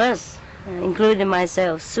one of us, including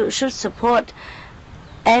myself, should support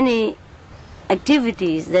any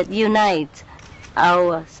activities that unite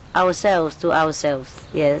ourselves to ourselves.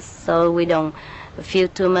 Yes, so we don't feel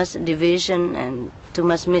too much division and too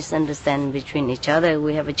much misunderstanding between each other.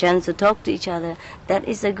 We have a chance to talk to each other. That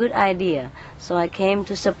is a good idea. So I came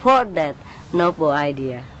to support that noble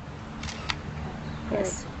idea.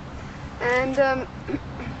 Yes. And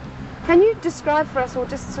can you describe for us, or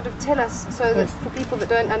just sort of tell us, so that for people that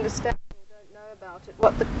don't understand or don't know about it,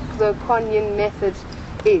 what the Kuan Yin method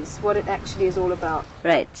is, what it actually is all about?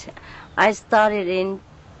 Right. I started in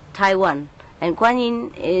Taiwan, and Kuan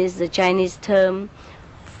Yin is the Chinese term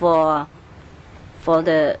for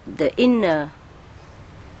the inner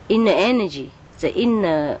energy, the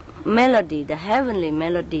inner melody, the heavenly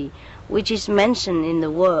melody, which is mentioned in the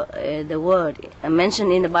word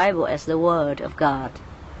mentioned in the Bible as the Word of God.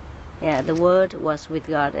 Yeah, the Word was with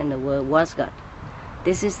God, and the Word was God.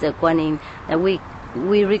 This is the Kuan Yin, that we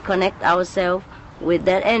reconnect ourselves with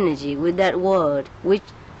that energy, with that Word, which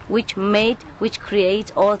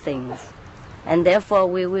creates all things, and therefore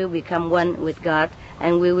we will become one with God,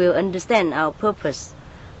 and we will understand our purpose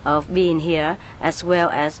of being here, as well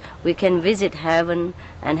as we can visit heaven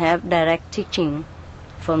and have direct teaching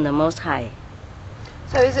from the Most High.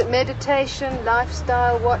 So is it meditation,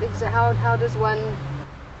 lifestyle? What is it? How does one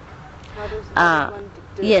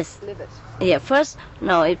yes. live it? Yeah. First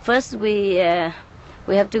we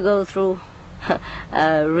have to go through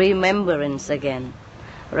remembrance again.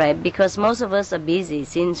 right? Because most of us are busy.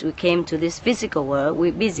 Since we came to this physical world,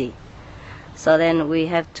 we're busy. So then we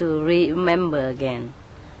have to remember again.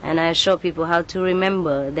 And I show people how to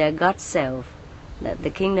remember their God self, that the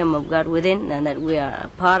kingdom of God within, and that we are a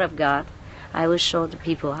part of God. I will show the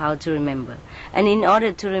people how to remember. And in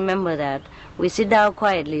order to remember that, we sit down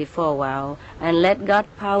quietly for a while and let God's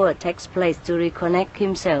power take place to reconnect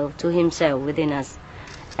Himself to Himself within us.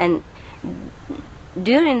 And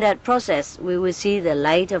during that process, we will see the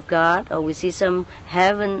light of God, or we see some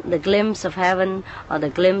heaven, the glimpse of heaven, or the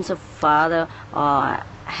glimpse of Father, or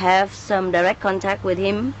have some direct contact with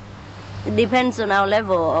Him. It depends on our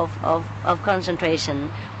level of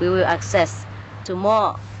concentration. We will access to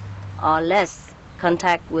more or less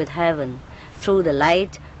contact with heaven through the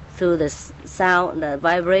light, through the sound, the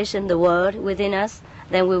vibration, the word within us.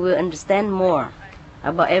 Then we will understand more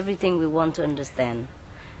about everything we want to understand.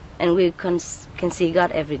 And we can see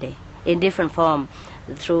God every day in different form,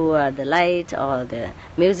 through the light or the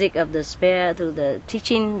music of the Spirit, through the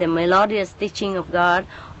teaching, the melodious teaching of God,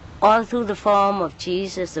 or through the form of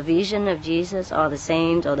Jesus, the vision of Jesus, or the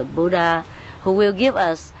saint, or the Buddha, who will give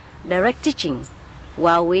us direct teaching.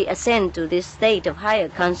 While we ascend to this state of higher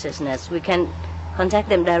consciousness, we can contact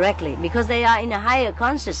them directly, because they are in a higher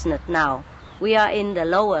consciousness now. We are in the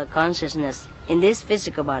lower consciousness in this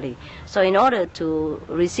physical body. So in order to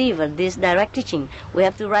receive this direct teaching, we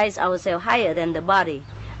have to rise ourselves higher than the body.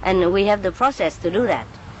 And we have the process to do that.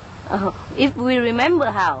 If we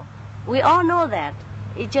remember how, we all know that.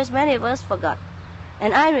 It's just many of us forgot.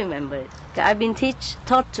 And I remember it. I've been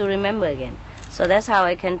taught to remember again. So that's how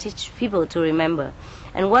I can teach people to remember.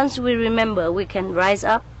 And once we remember, we can rise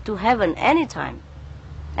up to heaven anytime,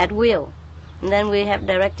 at will. And then we have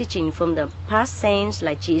direct teaching from the past saints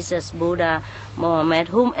like Jesus, Buddha, Mohammed,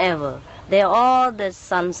 whomever. They are all the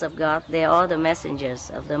sons of God. They are all the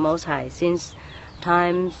messengers of the Most High since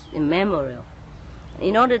times immemorial.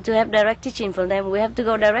 In order to have direct teaching from them, we have to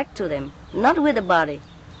go direct to them, not with the body,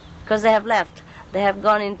 because they have left. They have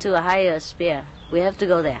gone into a higher sphere. We have to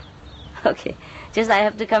go there. Okay, just I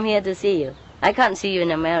have to come here to see you. I can't see you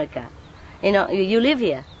in America. You know, you live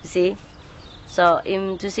here, you see. So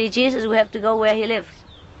to see Jesus, we have to go where He lives.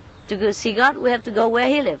 To go see God, we have to go where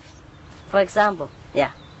He lives, for example.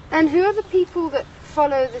 Yeah. And who are the people that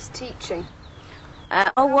follow this teaching?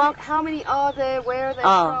 How many are there? Where are they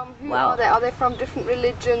from? Who are they? Are they from different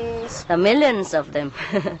religions? There are millions of them.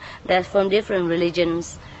 They're from different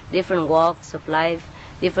religions, different walks of life,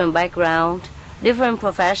 different background, different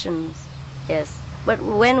professions. Yes. But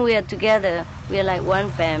when we are together, we are like one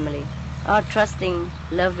family, all trusting,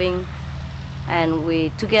 loving, and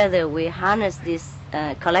together we harness this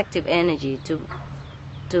collective energy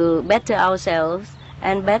to better ourselves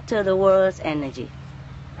and better the world's energy.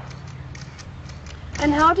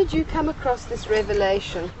 And how did you come across this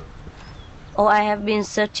revelation? Oh, I have been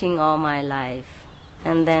searching all my life,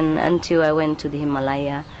 and then until I went to the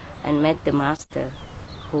Himalaya and met the Master,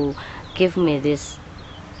 who gave me this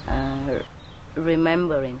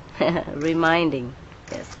reminding,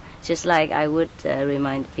 yes. Just like I would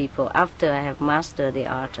remind people after I have mastered the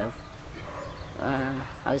art of, I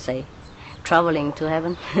would say, traveling to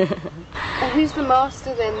heaven. And who's the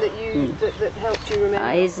master then that helped you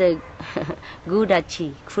remember? He's a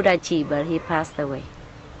Kudachi, but he passed away.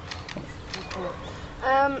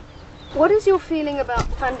 Yes. What is your feeling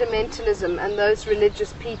about fundamentalism and those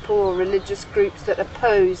religious people or religious groups that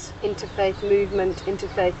oppose interfaith movement,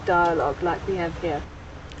 interfaith dialogue like we have here?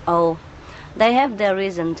 Oh, they have their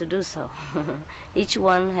reason to do so. Each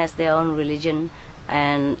one has their own religion,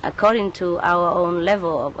 and according to our own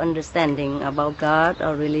level of understanding about God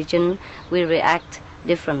or religion, we react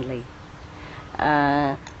differently.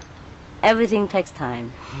 Everything takes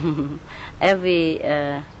time. Every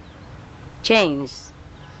change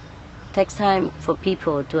takes time for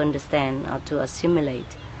people to understand or to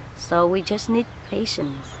assimilate. So we just need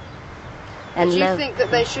patience and love. Do you think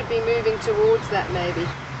that they should be moving towards that maybe?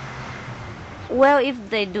 Well, if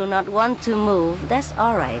they do not want to move, that's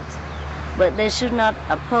all right. But they should not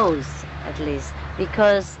oppose, at least,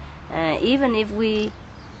 because even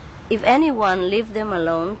if anyone leave them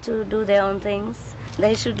alone to do their own things,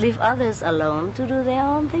 they should leave others alone to do their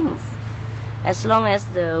own things. As long as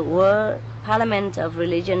the world parliament of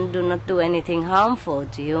religion do not do anything harmful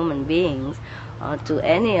to human beings or to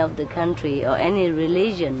any of the country or any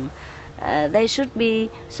religion, they should be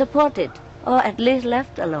supported or at least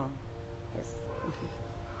left alone. Yes.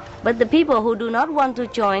 But the people who do not want to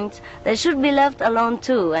join, they should be left alone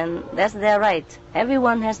too, and that's their right.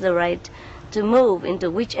 Everyone has the right to move into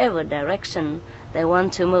whichever direction they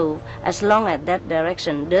want to move, as long as that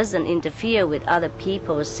direction doesn't interfere with other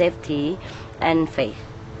people's safety and faith.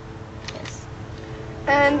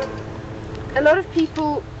 And a lot of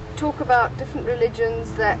people talk about different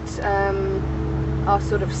religions that are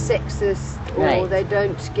sort of sexist, or Right. they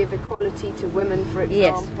don't give equality to women, for example.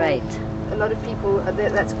 Yes, right. A lot of people,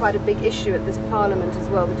 that's quite a big issue at this parliament as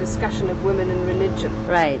well, the discussion of women and religion.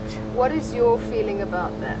 Right. What is your feeling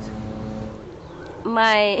about that?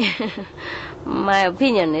 My my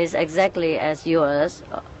opinion is exactly as yours,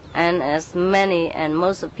 and as many and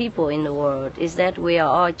most of people in the world, is that we are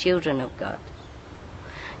all children of God.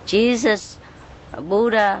 Jesus,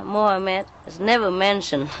 Buddha, Mohammed has never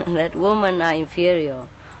mentioned that women are inferior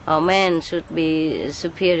or men should be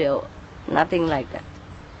superior. Nothing like that.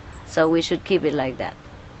 So we should keep it like that.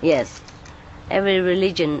 Yes, every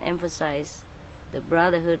religion emphasizes the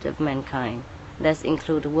brotherhood of mankind. That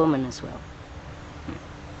includes women as well.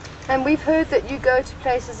 And we've heard that you go to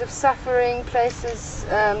places of suffering, places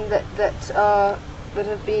that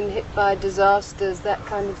have been hit by disasters, that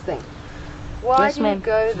kind of thing. Why Yes, do you ma'am.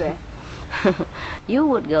 go there? You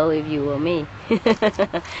would go if you were me.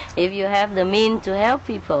 If you have the means to help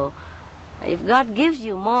people, if God gives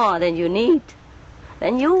you more than you need,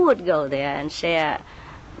 then you would go there and share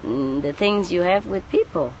the things you have with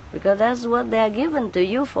people, because that's what they are given to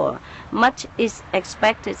you for. Much is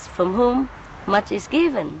expected from whom much is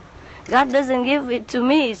given. God doesn't give it to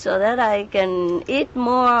me so that I can eat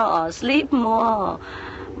more or sleep more,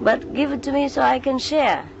 but give it to me so I can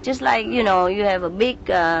share. Just like, you have a big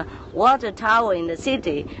water tower in the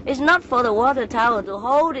city. It's not for the water tower to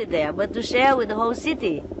hold it there, but to share with the whole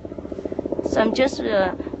city. So I'm just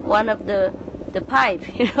one of the pipe,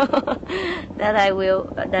 that I will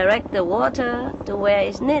direct the water to where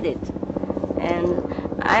it's needed. And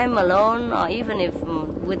I'm alone, or even if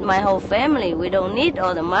with my whole family, we don't need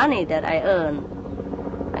all the money that I earn.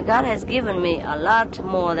 God has given me a lot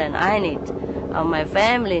more than I need, or my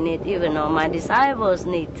family need even, or my disciples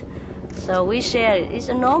need. So we share it. It's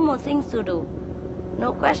a normal thing to do,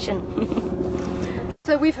 no question.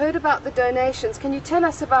 So we've heard about the donations. Can you tell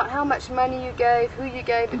us about how much money you gave, who you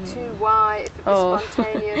gave it to, why, if it was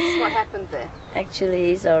spontaneous, what happened there?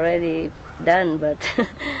 Actually, it's already done, but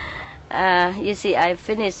you see, I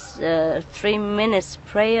finished 3 minutes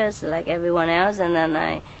prayers like everyone else, and then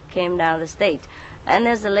I came down the stage. And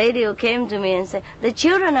there's a lady who came to me and said, "The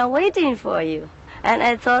children are waiting for you." And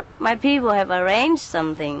I thought my people have arranged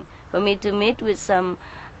something for me to meet with some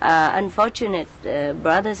unfortunate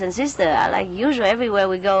brothers and sisters. Like usual, everywhere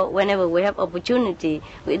we go, whenever we have opportunity,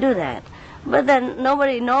 we do that. But then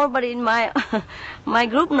nobody in my my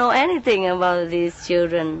group know anything about these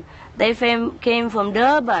children. They came from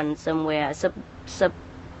Durban somewhere,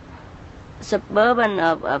 suburban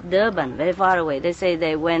of Durban, very far away. They say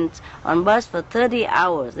they went on bus for 30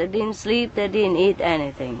 hours. They didn't sleep, they didn't eat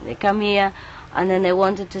anything. They come here, and then they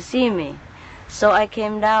wanted to see me. So I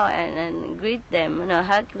came down and greet them,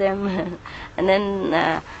 hug them, and then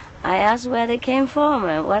I asked where they came from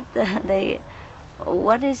and what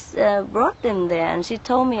is brought them there. And she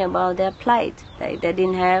told me about their plight. They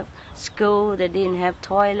didn't have school, they didn't have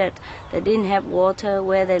toilet, they didn't have water.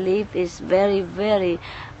 Where they live is very, very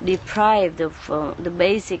deprived of the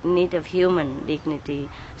basic need of human dignity.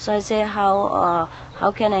 So I said, how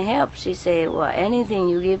can I help? She said, well, anything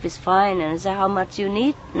you give is fine. And I said, how much you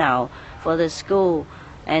need now for the school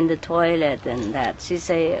and the toilet and that? She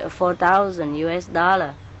said,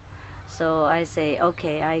 $4,000. So I say,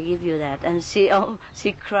 okay, I give you that. And she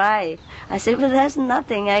cried. I said, but that's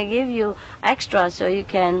nothing. I give you extra so you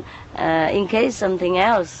can, in case something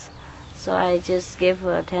else. So I just gave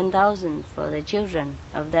her 10,000 for the children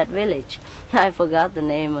of that village. I forgot the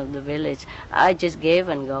name of the village. I just gave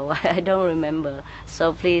and go. I don't remember.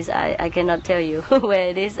 So please, I cannot tell you where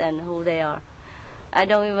it is and who they are. I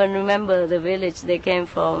don't even remember the village they came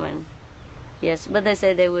from. And yes, but they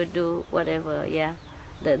said they would do whatever, yeah.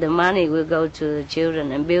 The money will go to the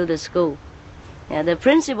children and build a school. Yeah, the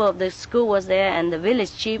principal of the school was there, and the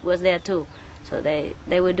village chief was there too. So they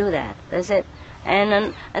would do that. That's it.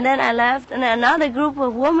 And then I left, and another group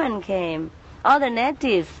of women came, all the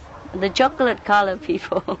natives, the chocolate-colored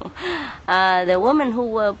people. The women who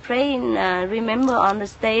were praying, remember on the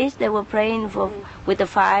stage, they were praying with the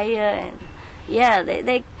fire. And yeah,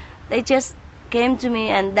 they just came to me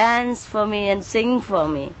and danced for me and sing for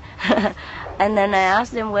me. And then I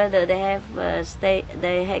asked them whether they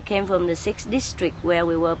have came from the 6th district where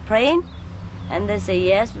we were praying, and they say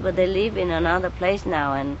yes, but they live in another place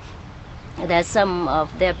now, and there's some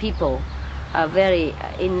of their people are very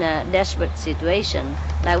in a desperate situation.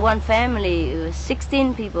 Like one family,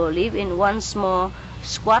 16 people live in one small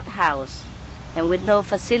squat house, and with no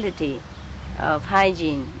facility of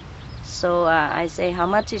hygiene. So I say, how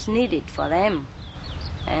much is needed for them?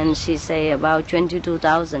 and she say about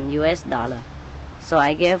 22,000 US dollar. So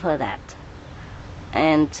I gave her that,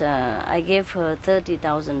 and I gave her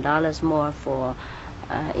 $30,000 more for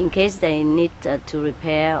in case they need to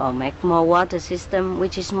repair or make more water system,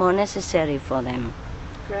 which is more necessary for them.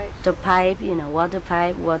 Great. The pipe, water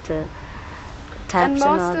pipe, water taps and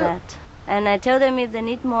all Master- that. And I tell them if they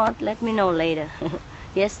need more, let me know later.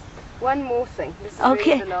 Yes? One more thing. This is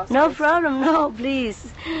Okay, really the last no question. problem, no,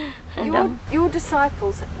 please. Your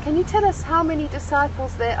disciples, can you tell us how many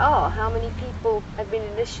disciples there are? How many people have been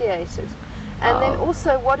initiated? And then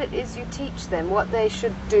also what it is you teach them, what they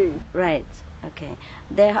should do. Right, okay.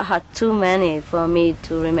 There are too many for me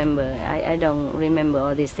to remember. I don't remember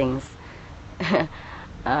all these things.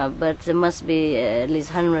 But there must be at least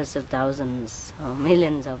hundreds of thousands or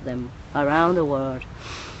millions of them around the world.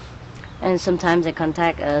 And sometimes they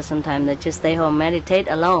contact us, sometimes they just stay home, meditate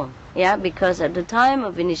alone. Yeah, because at the time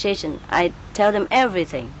of initiation, I tell them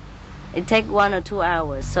everything. It takes 1 or 2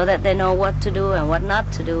 hours so that they know what to do and what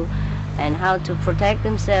not to do, and how to protect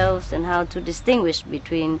themselves and how to distinguish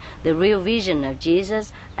between the real vision of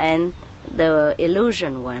Jesus and the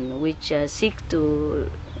illusion one, which seek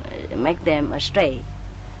to make them astray.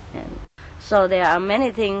 And so there are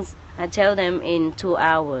many things I tell them in 2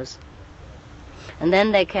 hours. And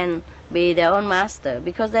then they can be their own master,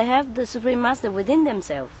 because they have the Supreme Master within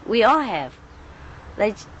themselves. We all have.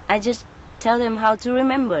 I just tell them how to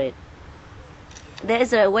remember it. There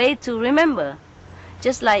is a way to remember.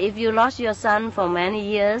 Just like if you lost your son for many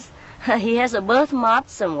years, he has a birthmark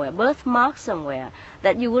somewhere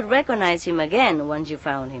that you would recognize him again once you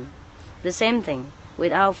found him. The same thing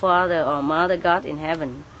with our Father or Mother God in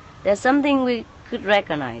heaven. There's something we could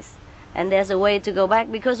recognize. And there's a way to go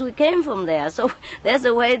back because we came from there. So there's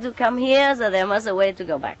a way to come here, so there must be a way to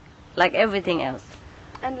go back, like everything else.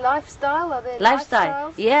 And lifestyle? Are there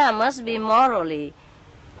Lifestyle? lifestyles? Yeah, must be morally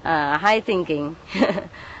high thinking.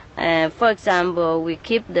 For example, we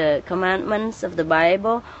keep the commandments of the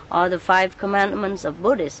Bible or the 5 commandments of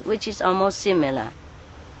Buddhists, which is almost similar.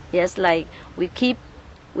 Yes, like we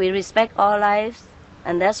respect all lives,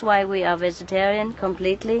 and that's why we are vegetarian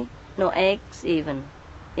completely, no eggs even.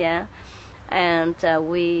 Yeah, and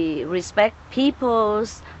we respect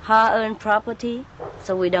people's hard-earned property,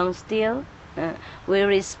 so we don't steal. We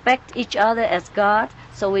respect each other as God,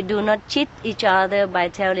 so we do not cheat each other by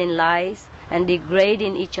telling lies and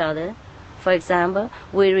degrading each other. For example,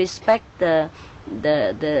 we respect the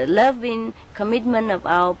loving commitment of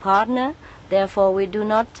our partner, therefore we do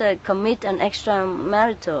not commit an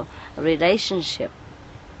extramarital relationship.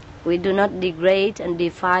 We do not degrade and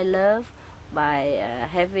defy love by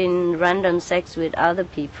having random sex with other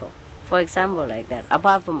people, for example, like that,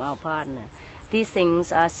 apart from our partner. These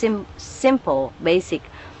things are simple, basic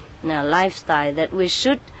lifestyle that we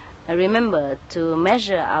should remember to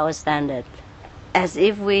measure our standard, as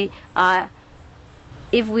if we up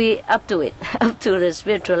to it, up to the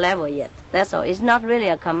spiritual level yet. That's all. It's not really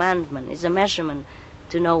a commandment, it's a measurement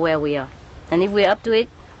to know where we are. And if we're up to it,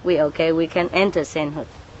 we can enter sainthood.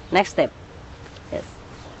 Next step. Yes.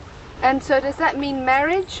 And so does that mean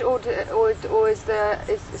marriage, or is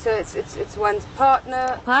it's one's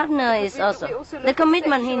partner? Partner is We also look the at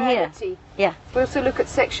commitment in here. sexuality. Yeah. We also look at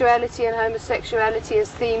sexuality and homosexuality as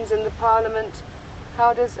themes in the Parliament.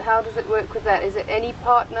 How does it work with that? Is it any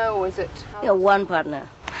partner, or is it? Yeah, one partner.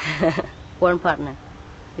 One partner.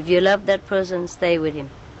 If you love that person, stay with him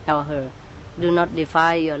or her. Do not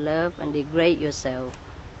defy your love and degrade yourself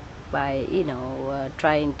by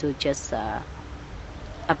trying to just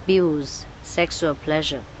abuse sexual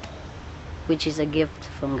pleasure, which is a gift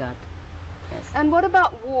from God. Yes. And what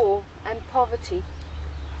about war and poverty?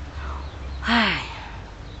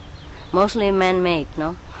 Mostly man-made,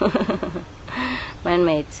 no?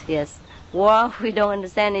 Man-made, yes. War, we don't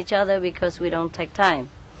understand each other because we don't take time.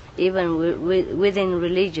 Even within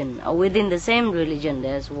religion, or within the same religion,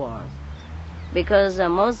 there's war. Because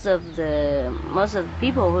most of the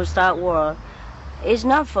people who start war is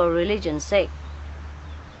not for religion's sake.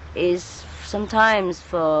 It's sometimes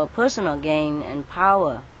for personal gain and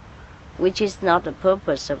power, which is not the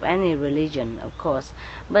purpose of any religion, of course.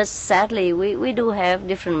 But sadly, we do have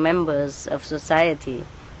different members of society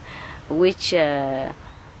which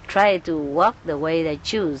try to walk the way they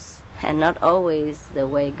choose and not always the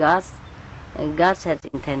way God has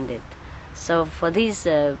intended. So for these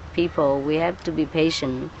people, we have to be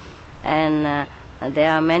patient, and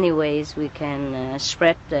there are many ways we can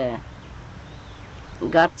spread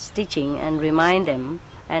God's teaching and remind them,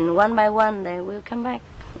 and one by one they will come back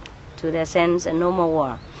to their sense and no more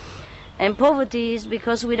war. And poverty is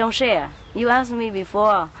because we don't share. You asked me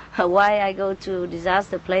before why I go to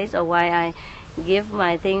disaster place or why I give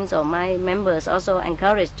my things, or my members also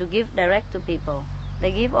encouraged to give direct to people.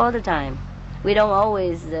 They give all the time. We don't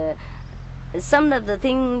always, some of the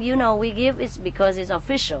thing, we give is because it's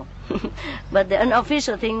official. But the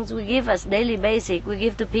unofficial things we give as daily basic, we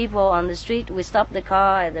give to people on the street. We stop the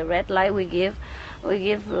car at the red light, we give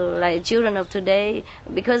like children of today,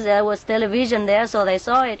 because there was television there, so they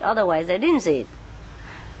saw it, otherwise they didn't see it.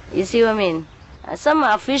 You see what I mean? Some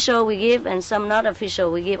are official we give, and some not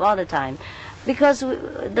official we give all the time. Because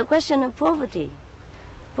the question of poverty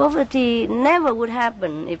never would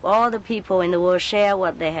happen if all the people in the world share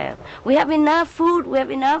what they have. We have enough food, we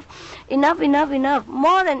have enough,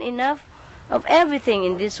 more than enough of everything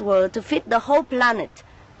in this world to feed the whole planet,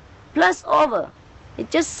 plus over.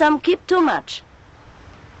 It's just some keep too much,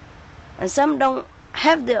 and some don't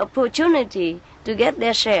have the opportunity to get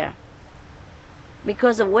their share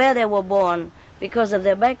because of where they were born, because of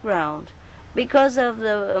their background, because of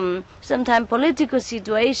the sometimes political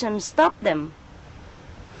situation stop them.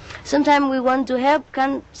 Sometimes we want to help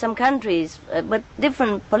some countries, but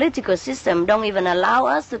different political system don't even allow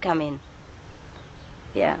us to come in.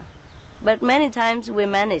 Yeah, but many times we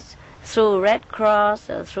manage through Red Cross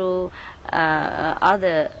or through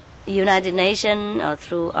other United Nations or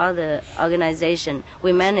through other organizations.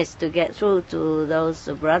 We manage to get through to those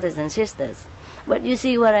brothers and sisters. But you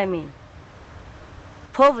see what I mean?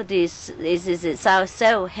 Poverty is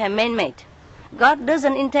so man-made. God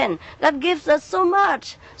doesn't intend. God gives us so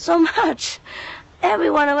much, so much. Every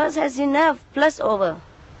one of us has enough, plus over.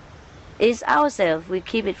 It's ourselves. We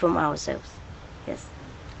keep it from ourselves. Yes.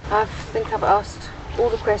 I think I've asked all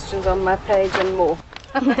the questions on my page and more.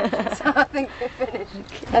 So I think we're finished.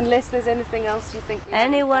 Okay. Unless there's anything else you think.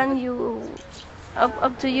 Anyone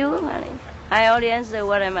up to you, honey. I only answer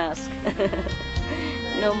what I'm asked.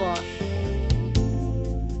 No more.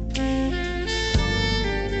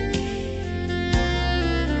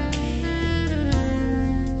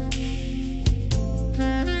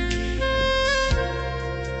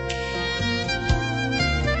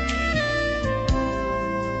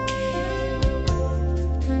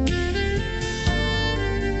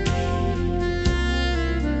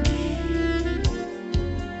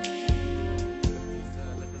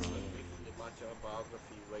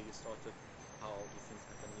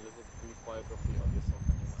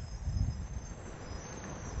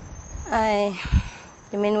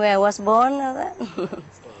 You mean where I was born or that?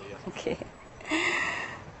 Okay.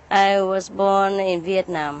 I was born in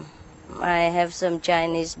Vietnam. I have some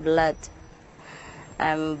Chinese blood.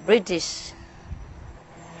 I'm British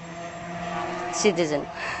citizen.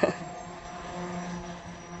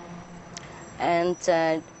 And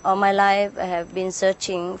all my life I have been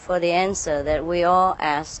searching for the answer that we all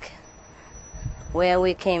ask, where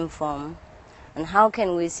we came from and how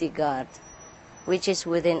can we see God, which is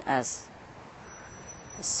within us.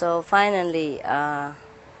 So finally, I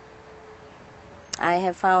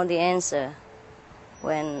have found the answer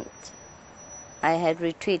when I had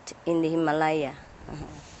retreat in the Himalaya.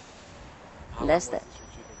 That's that.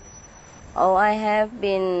 Oh, I have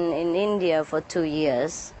been in India for 2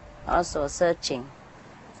 years, also searching.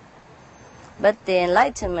 But the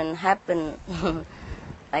enlightenment happened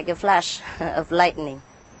like a flash of lightning.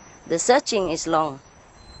 The searching is long.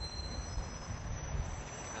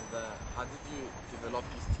 How did you develop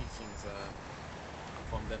these teachings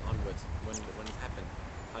from then onwards? When it happened,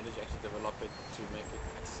 how did you actually develop it to make it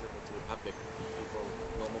accessible to the public, people,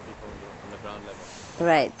 normal people on the ground level?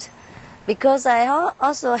 Right, because I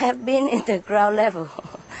also have been in the ground level,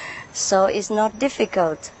 so it's not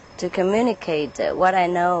difficult to communicate what I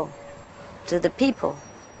know to the people.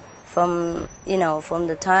 From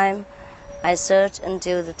the time I search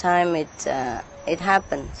until the time it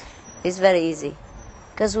happens, it's very easy.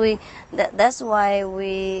 Because that's why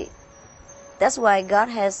God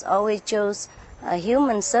has always chose a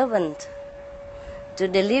human servant to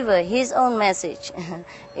deliver His own message.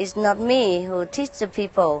 It's not me who teach the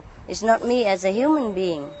people. It's not me as a human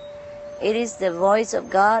being. It is the voice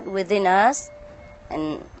of God within us,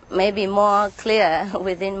 and maybe more clear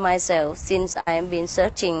within myself, since I have been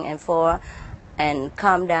searching and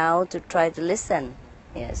calm down to try to listen.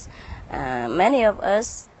 Yes, many of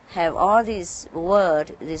us have all this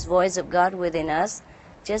word, this voice of God within us,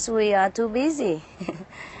 just we are too busy,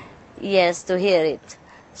 yes, to hear it.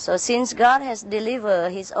 So since God has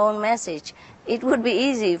delivered His own message, it would be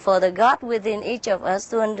easy for the God within each of us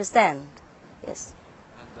to understand. Yes.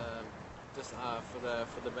 And just for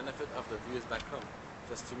the benefit of the viewers back home,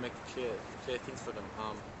 just to make clear things for them,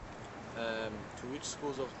 to which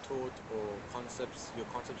schools of thought or concepts your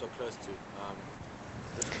concepts are close to?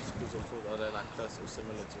 Which schools of thought are they like close or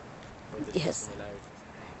similar to? Or Yes. Similarities?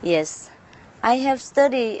 Yes. I have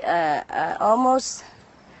studied almost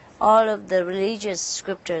all of the religious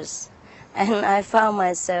scriptures, and I found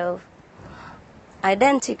myself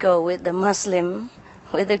identical with the Muslim,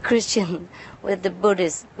 with the Christian, with the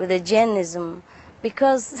Buddhist, with the Jainism,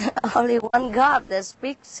 because only one God that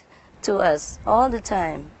speaks to us all the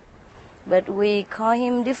time. But we call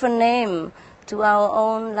him different name to our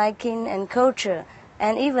own liking and culture,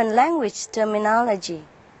 and even language terminology.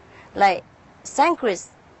 Like Sanskrit,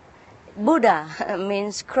 Buddha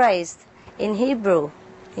means Christ in Hebrew,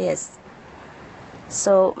 yes.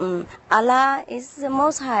 So Allah is the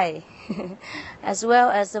Most High, as well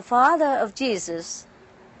as the Father of Jesus.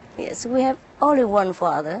 Yes, we have only one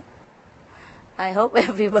Father. I hope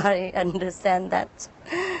everybody understand that.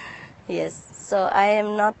 Yes, so I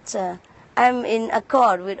am not, I'm in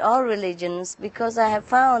accord with all religions because I have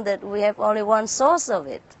found that we have only one source of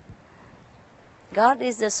it. God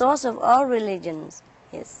is the source of all religions,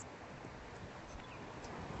 yes.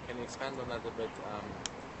 Can you expand on that a bit?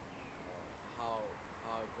 How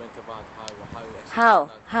it went about, how you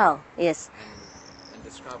actually How, yes. And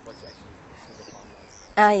describe what you actually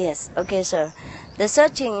found. Yes, okay, sir. The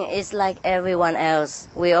searching is like everyone else.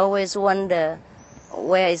 We always wonder,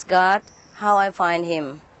 where is God? How I find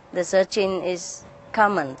him? The searching is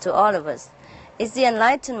common to all of us. It's the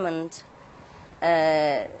enlightenment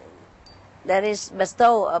that is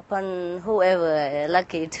bestowed upon whoever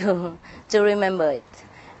lucky to remember it.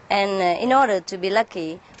 And in order to be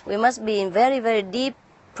lucky, we must be in very, very deep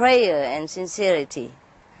prayer and sincerity.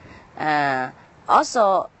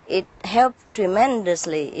 Also, it helps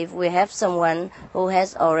tremendously if we have someone who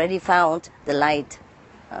has already found the light,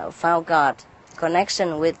 found God,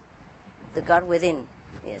 connection with the God within,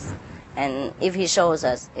 yes. And if he shows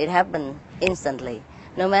us, it happens instantly,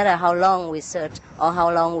 no matter how long we search or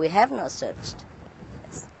how long we have not searched.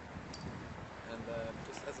 Yes. And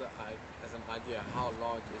just as an idea, how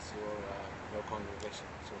large is your congregation?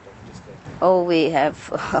 Sort of just we have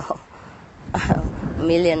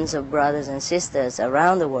millions of brothers and sisters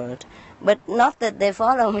around the world, but not that they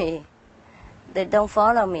follow me. They don't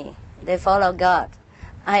follow me. They follow God.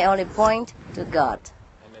 I only point to God.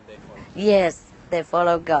 And then they follow. Yes, they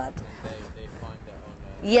follow God. They find their own.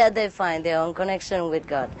 Yeah, they find their own connection with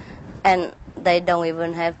God, and they don't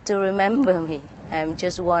even have to remember me. I'm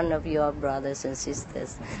just one of your brothers and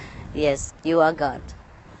sisters. Yes, you are God.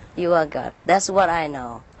 You are God. That's what I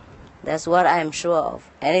know. That's what I'm sure of.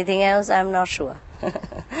 Anything else, I'm not sure.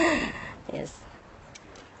 Yes.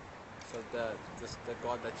 So the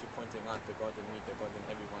God that you're pointing out, the God in me, the God in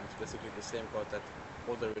everyone, is basically the same God that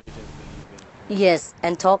all the religions believe in. Yes,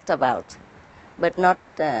 and talked about, but not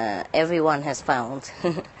everyone has found.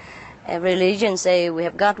 Every religion say we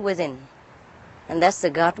have God within, and that's the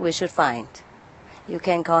God we should find. You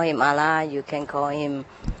can call him Allah, you can call him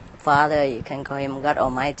Father, you can call him God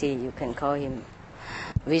Almighty, you can call him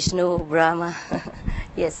Vishnu, Brahma.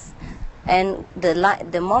 Yes. And the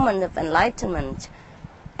moment of enlightenment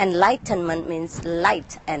means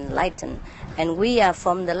light and lighten. And we are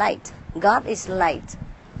from the light. God is light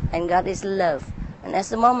and God is love. And as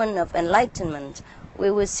the moment of enlightenment,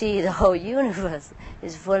 we will see the whole universe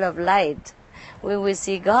is full of light. We will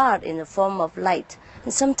see God in the form of light.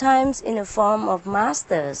 And sometimes in the form of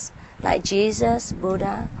masters like Jesus,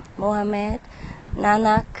 Buddha, Mohammed,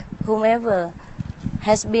 Nanak, whomever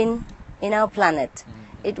has been in our planet.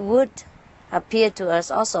 It would appear to us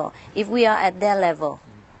also if we are at their level.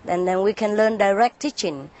 Then we can learn direct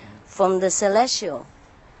teaching from the celestial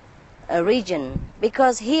region.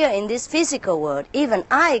 Because here in this physical world, even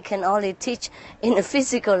I can only teach in a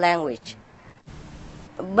physical language.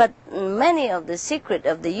 But many of the secret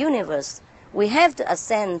of the universe, we have to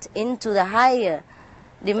ascend into the higher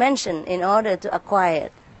dimension in order to acquire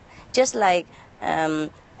it. Just like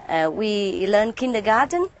we learn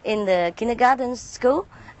kindergarten in the kindergarten school,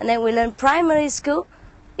 and then we learn primary school.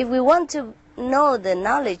 If we want to know the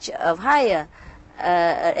knowledge of higher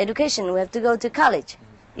education, we have to go to college.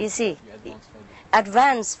 You see,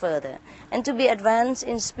 advance further. And to be advanced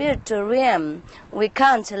in spiritual realm, we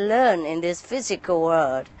can't learn in this physical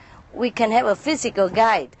world. We can have a physical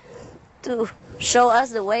guide to show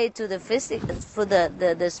us the way to the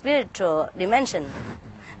the spiritual dimension.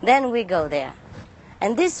 Then we go there.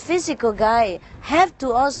 And this physical guide have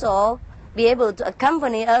to also be able to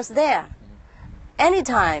accompany us there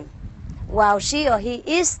anytime while she or he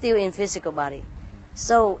is still in physical body.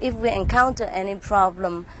 So if we encounter any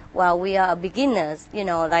problem while we are beginners,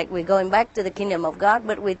 like we're going back to the kingdom of God,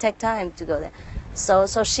 but we take time to go there. So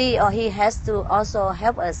she or he has to also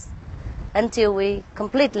help us until we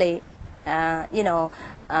completely, rely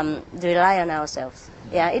on ourselves.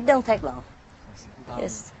 Yeah, it don't take long.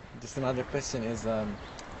 Yes. just another question is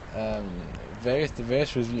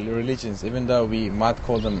various religions, even though we might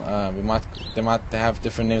call them they might have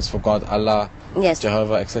different names for God, Allah, yes,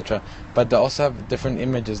 Jehovah, etc. But they also have different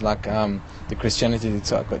images, like the Christianity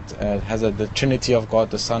has the Trinity of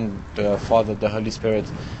God, the Son, the Father, the Holy Spirit,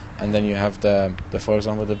 and then you have the for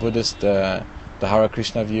example the Buddhist the Hare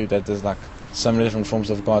Krishna view, that there's like so many different forms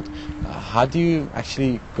of God. How do you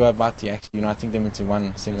actually go about uniting them into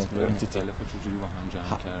one single entity?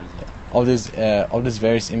 All these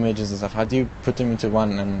various images and stuff, how do you put them into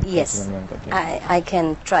one? And yes, one God? Yeah. I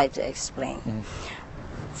can try to explain.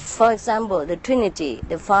 For example, the Trinity,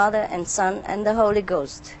 the Father and Son and the Holy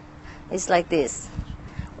Ghost, is like this.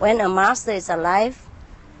 When a master is alive,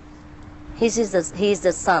 he is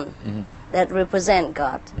the Son that represent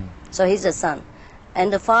God. So he's the Son.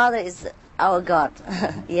 And the Father is our God,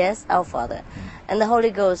 yes, our Father. And the Holy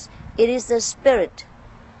Ghost, it is the Spirit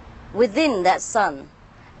within that Son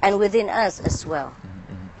and within us as well.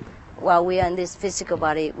 While we are in this physical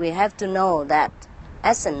body, we have to know that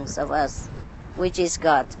essence of us, which is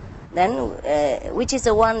God, then which is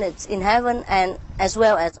the one that's in heaven and as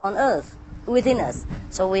well as on earth within us.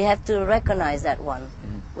 So we have to recognize that one.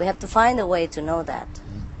 We have to find a way to know that.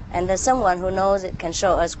 And there's someone who knows it can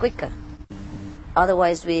show us quicker.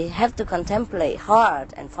 Otherwise, we have to contemplate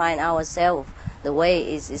hard and find ourselves. The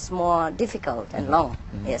way is more difficult and long.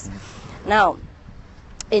 Yes. Now,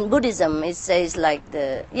 in Buddhism, it says like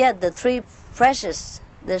the three treasures,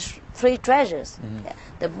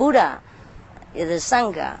 the Buddha, the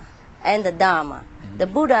Sangha, and the Dharma. The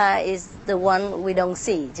Buddha is the one we don't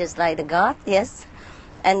see, just like the God. Yes.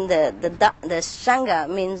 And the Sangha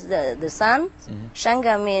means the son.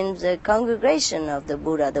 Sangha means the congregation of the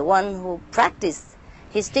Buddha, the one who practiced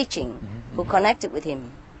his teaching, who connected with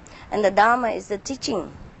him. And the Dharma is the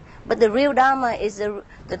teaching. But the real Dharma is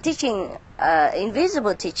the teaching,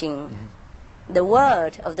 invisible teaching, the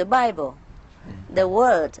word of the Bible, the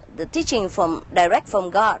word, the teaching direct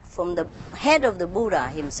from God, from the head of the Buddha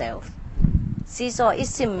himself. See, so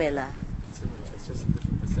it's similar. It's just a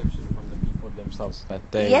different perception from the people themselves, that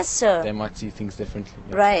they, yes, sir, they might see things differently.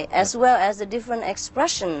 Yeah. Right, as well as the different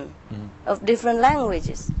expression of different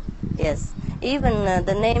languages. Yes, even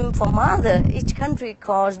the name for mother, each country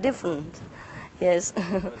calls different. Yes,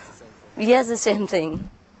 yes, the same thing.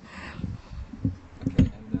 Okay,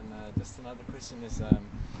 and then just another question is,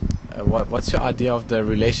 what's your idea of the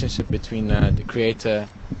relationship between the Creator,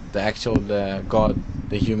 the God,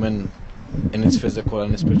 the human in its physical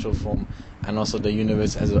and spiritual form, and also the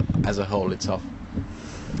universe as a whole itself?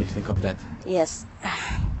 What do you think of that? Yes.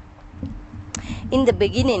 In the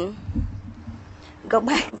beginning, go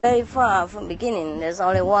back very far from beginning, there's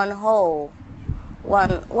only one whole,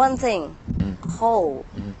 one thing, whole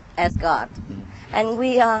as God. And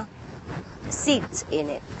we are seeds in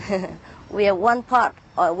it. We are one part,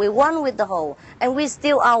 or we're one with the whole, and we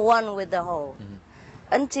still are one with the whole.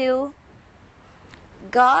 Until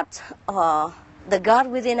God, or the God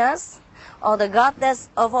within us, or the God that's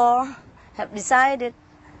of all, have decided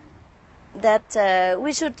that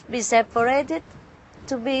we should be separated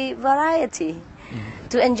to be variety,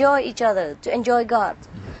 to enjoy each other, to enjoy God.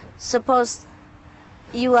 Suppose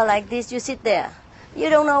you are like this, you sit there. You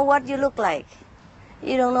don't know what you look like.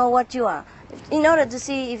 You don't know what you are. In order to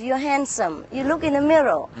see if you're handsome, you look in the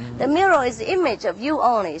mirror. The mirror is the image of you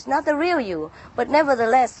only. It's not the real you. But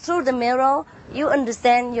nevertheless, through the mirror, you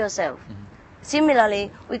understand yourself.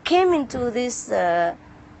 Similarly, we came into this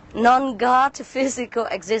non-God physical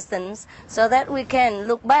existence so that we can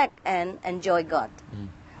look back and enjoy God.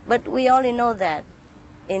 But we only know that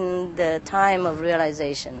in the time of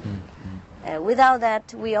realization. Without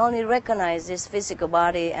that, we only recognize this physical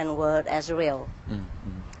body and world as real.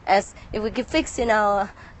 As if we keep fixing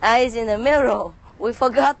our eyes in the mirror, we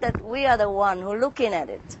forgot that we are the one who looking at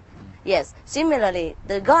it. Yes, similarly,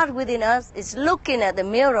 the God within us is looking at the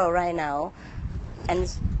mirror right now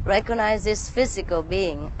and recognize this physical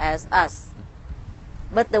being as us.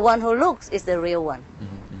 But the one who looks is the real one.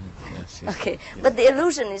 Yes. Okay, but the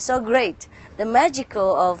illusion is so great. The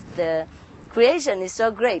magical of the creation is so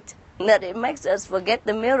great that it makes us forget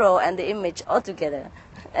the mirror and the image altogether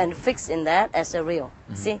and fix in that as a real.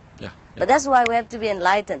 See? Yeah. But that's why we have to be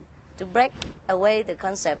enlightened, to break away the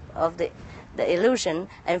concept of the illusion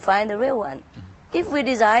and find the real one. If we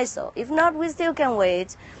desire so. If not, we still can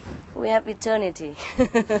wait. We have eternity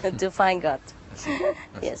to find God.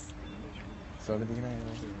 Yes.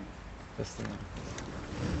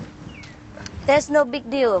 There's no big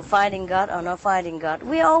deal of finding God or not finding God.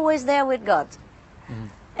 We're always there with God.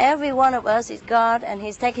 Every one of us is God, and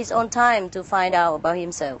He takes His own time to find out about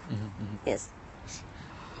Himself. Yes.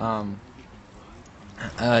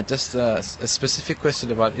 Just a specific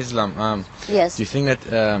question about Islam. Yes. Do you think that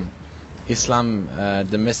Islam,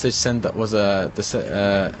 the message sent that was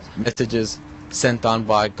the messages sent down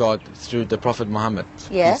by God through the Prophet Muhammad?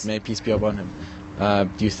 Yes. May peace be upon him.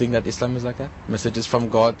 Do you think that Islam is like that? Messages from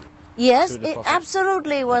God? Yes, it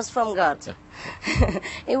absolutely was from God. Yeah.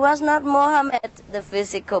 It was not Muhammad, the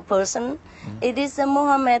physical person. It is the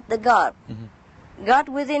Muhammad, the God. God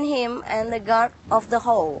within him and the God of the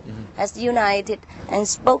whole has united and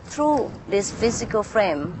spoke through this physical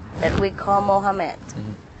frame that we call Muhammad.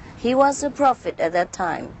 He was a prophet at that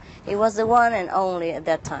time. He was the one and only at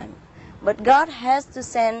that time. But God has to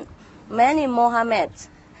send many Muhammads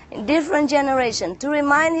in different generations to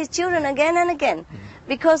remind his children again and again.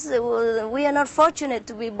 Because we are not fortunate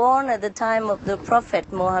to be born at the time of the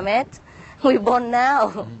Prophet Muhammad. We're born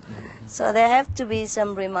now. So there have to be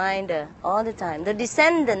some reminder all the time. The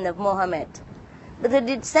descendant of Muhammad. But the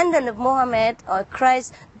descendant of Muhammad or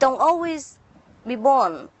Christ don't always be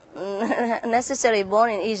born, necessarily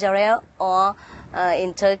born in Israel or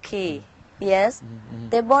in Turkey. Yes?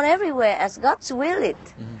 They're born everywhere as God's will it.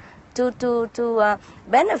 To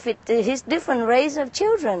benefit his different race of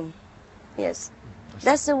children. Yes.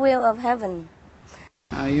 That's the will of heaven.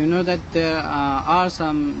 You know that there are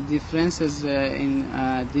some differences in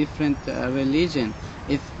different religion.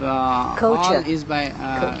 If all is by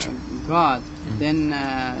God, then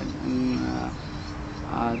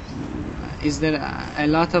is there a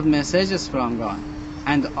lot of messages from God?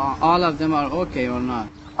 And all of them are okay or not?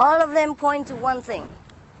 All of them point to one thing.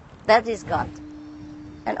 That is God.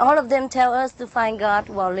 And all of them tell us to find God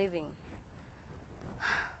while living.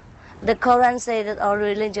 The Quran says that all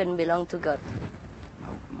religion belong to God.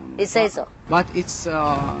 It says so. But it's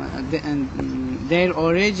their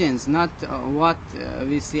origins, not what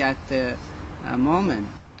we see at the moment.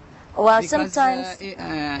 Well, because, sometimes...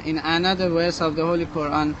 in another verse of the Holy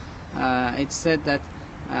Quran, it said that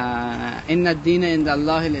Inna ad-dina inda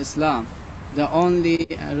Allah al-Islam. The only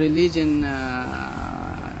religion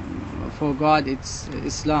for God it's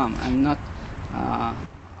Islam and not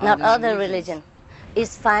other religion.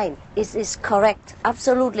 It's fine. It's correct.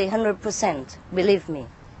 Absolutely 100%. Believe me.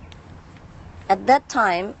 At that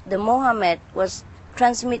time, the Muhammad was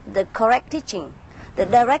transmit the correct teaching, the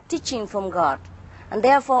direct teaching from God. And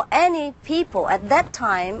therefore, any people at that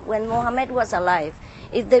time, when Muhammad was alive,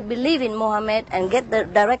 if they believe in Muhammad and get the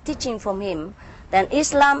direct teaching from him, then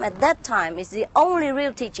Islam at that time is the only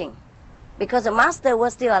real teaching. Because the master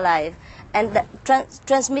was still alive and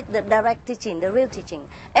transmit the direct teaching, the real teaching.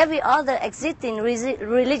 Every other existing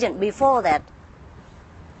religion before that,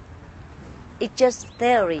 it's just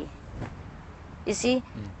theory. You see,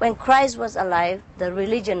 when Christ was alive, the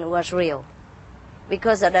religion was real.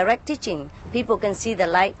 Because the direct teaching, people can see the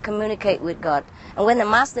light, communicate with God. And when the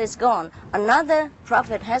master is gone, another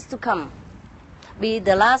prophet has to come, be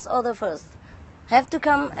the last or the first, have to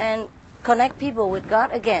come and connect people with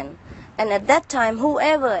God again. And at that time,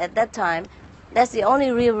 whoever at that time, that's the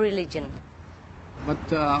only real religion. But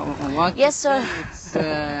what? Yes, sir. It's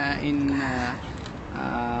in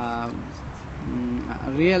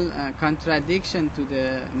real contradiction to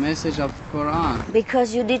the message of Quran.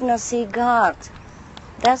 Because you did not see God.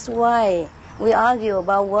 That's why we argue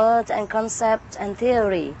about words and concepts and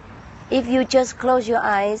theory. If you just close your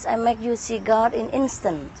eyes, I make you see God in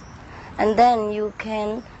instant. And then you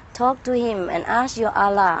can talk to him and ask your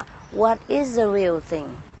Allah, what is the real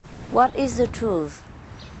thing? What is the truth?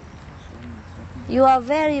 You are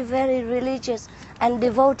very, very religious and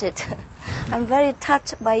devoted. I'm very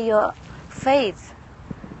touched by your faith.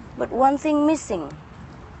 But one thing missing.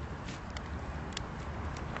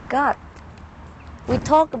 God. We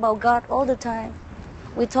talk about God all the time.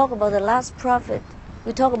 We talk about the last prophet.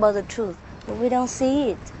 We talk about the truth. But we don't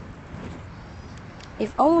see it.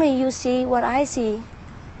 If only you see what I see,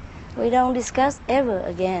 we don't discuss ever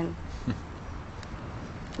again.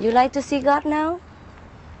 You like to see God now?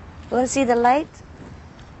 You want to see the light?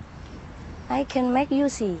 I can make you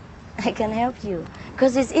see. I can help you.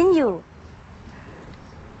 Because it's in you.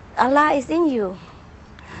 Allah is in you.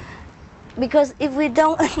 Because if we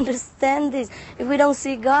don't understand this, if we don't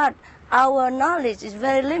see God, our knowledge is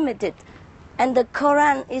very limited. And the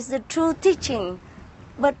Quran is the true teaching.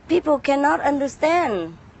 But people cannot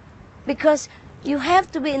understand. Because you have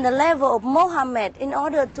to be in the level of Muhammad in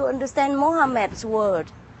order to understand Muhammad's word.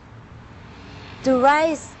 To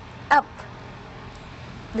rise up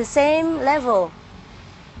the same level,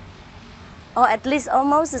 or at least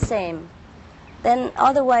almost the same. Then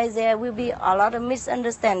otherwise there will be a lot of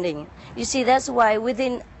misunderstanding. You see, that's why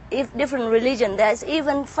within different religion there's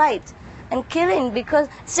even fight and killing because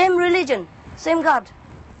same religion, same God.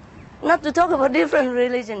 not to talk about different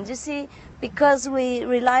religions. You see, because we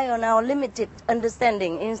rely on our limited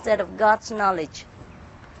understanding instead of God's knowledge.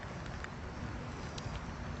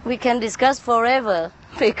 We can discuss forever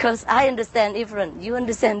because I understand different, you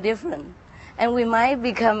understand different. And we might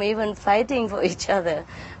become even fighting for each other.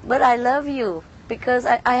 But I love you because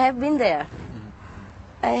I have been there.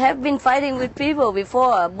 I have been fighting with people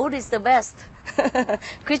before. Buddhists the best,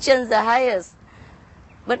 Christians the highest.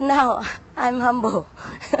 But now I'm humble.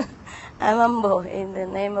 I'm humble in the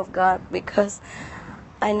name of God because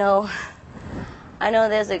I know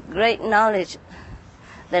there's a great knowledge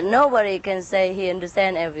that nobody can say he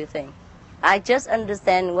understands everything. I just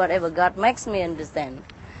understand whatever God makes me understand.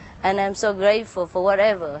 And I'm so grateful for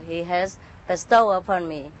whatever he has bestowed upon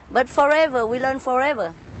me. But forever, we learn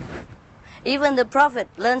forever. Even the prophet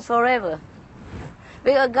learns forever.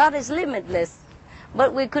 Because God is limitless.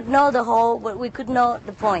 But we could know the whole, but we could know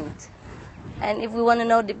the point. And if we want to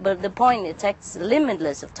know the point, it takes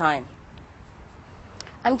limitless of time.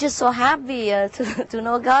 I'm just so happy to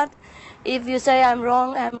know God. If you say I'm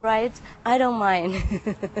wrong, I'm right, I don't mind.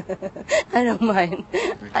 I don't mind.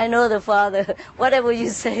 I know the Father. Whatever you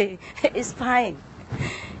say is fine.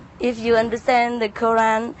 If you understand the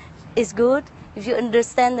Quran, it's good. If you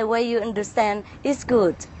understand the way you understand, it's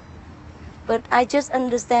good. But I just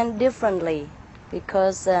understand differently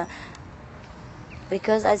because I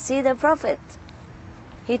see the Prophet.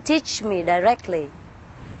 He teach me directly.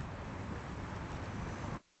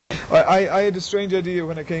 I had a strange idea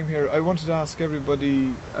when I came here. I wanted to ask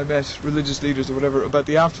everybody I met, religious leaders or whatever, about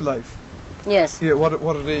the afterlife. Yes. Yeah, what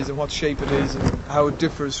it is and what shape it is and how it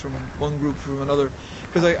differs from one group from another.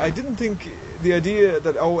 Because I didn't think the idea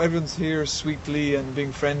that, everyone's here sweetly and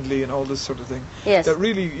being friendly and all this sort of thing. Yes. That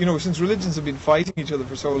really, since religions have been fighting each other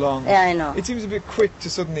for so long. Yeah, I know. It seems a bit quick to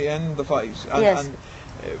suddenly end the fight. And, yes. And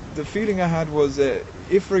the feeling I had was,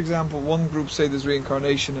 if, for example, one group say there's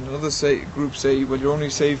reincarnation and another group say, well, you're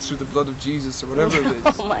only saved through the blood of Jesus or whatever it is.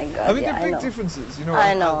 Oh my God! I mean, yeah, there are big differences,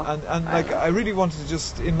 I know. And I really wanted to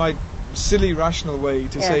just, in my silly, rational way,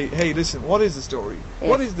 to say, hey, listen, what is the story? Yes.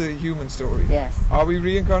 What is the human story? Yes. Are we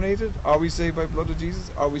reincarnated? Are we saved by blood of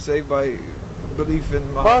Jesus? Are we saved by belief in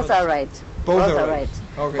Muhammad? Both are right. Both are right.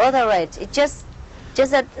 Okay. Both are right. It's just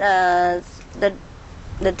that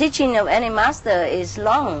the teaching of any master is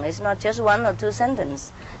long. It's not just one or two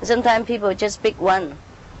sentences. Sometimes people just pick one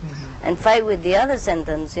and fight with the other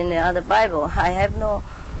sentence in the other Bible. I have no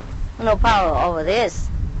power over this.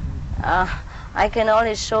 I can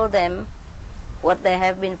only show them what they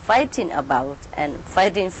have been fighting about and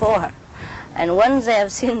fighting for. And once they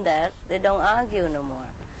have seen that, they don't argue no more.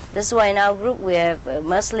 That's why in our group we have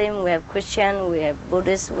Muslim, we have Christian, we have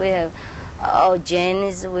Buddhist, we have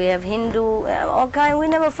Jains, we have Hindu, all kind. We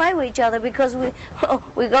never fight with each other because we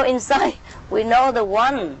go inside. We know the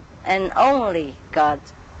one and only God,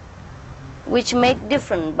 which make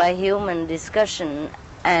different by human discussion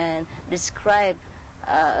and describe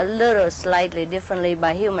a little slightly differently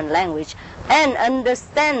by human language, and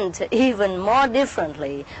understand even more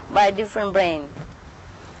differently by different brain.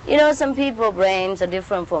 Some people brains are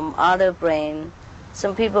different from other brain.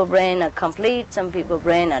 Some people brain are complete, some people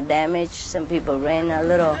brain are damaged, some people brain are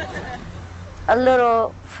a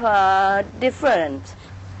little different.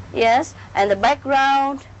 Yes, and the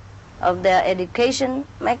background of their education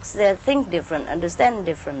makes them think different, understand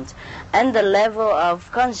different, and the level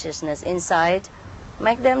of consciousness inside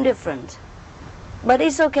make them different. But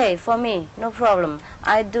it's okay for me, no problem.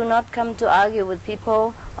 I do not come to argue with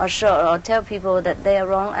people or tell people that they are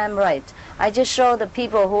wrong, I'm right. I just show the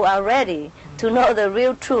people who are ready to know the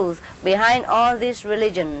real truth behind all these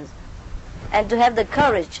religions and to have the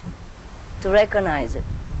courage to recognize it.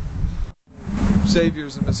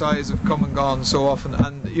 Saviors and messiahs have come and gone so often,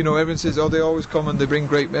 and everyone says, they always come and they bring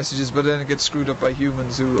great messages, but then it gets screwed up by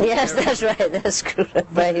humans who... Yes, that's right, they're screwed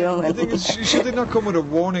up by humans. The thing is, should they not come with a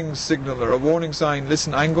warning signal or a warning sign?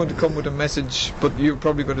 Listen, I'm going to come with a message, but you're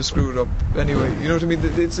probably going to screw it up anyway. You know what I mean?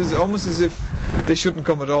 It's almost as if they shouldn't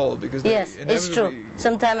come at all, because yes, it's true.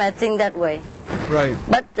 Sometimes I think that way. Right.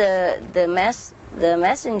 But the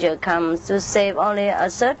messenger comes to save only a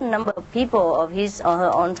certain number of people of his or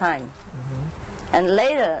her own time. And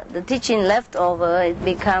later, the teaching left over, it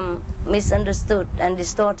become misunderstood and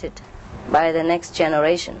distorted by the next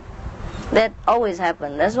generation. That always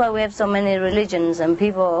happens. That's why we have so many religions, and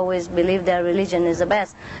people always believe their religion is the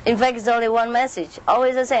best. In fact, it's only one message,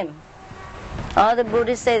 always the same. All the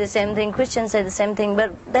Buddhists say the same thing, Christians say the same thing,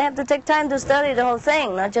 but they have to take time to study the whole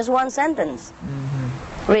thing, not just one sentence.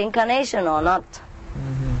 Reincarnation or not.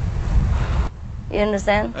 You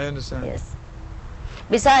understand? I understand. Yes.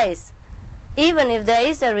 Besides, even if there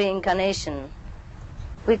is a reincarnation,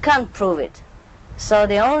 We can't prove it. So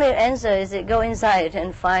the only answer is to go inside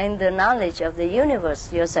and find the knowledge of the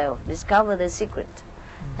universe yourself, discover the secret.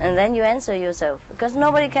 And then you answer yourself, because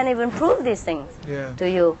nobody can even prove these things to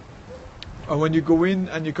you. And when you go in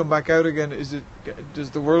and you come back out again,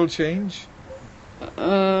 does the world change?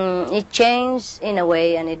 It changes in a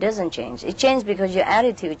way, and it doesn't change. It changes because your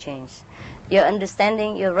attitude changes. Your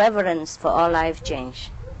understanding, your reverence for all life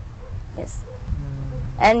change. Yes.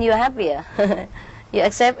 And you're happier. You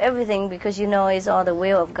accept everything because you know it's all the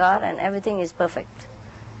will of God and everything is perfect.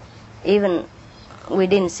 Even we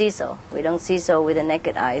didn't see so. We don't see so with the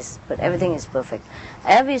naked eyes, but everything is perfect.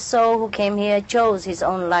 Every soul who came here chose his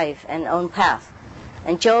own life and own path,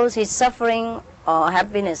 and chose his suffering or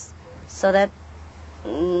happiness, so that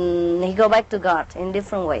he go back to God in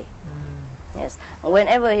different way. Yes.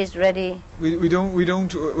 Whenever he's ready. We don't.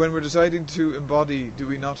 When we're deciding to embody, do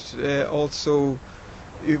we not also?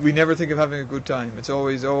 We never think of having a good time. It's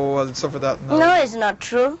always, oh, I'll suffer that. No, it's not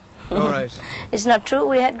true. All right. It's not true.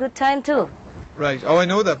 We had good time too. Right. Oh, I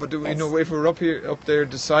know that. But do we know if we're up there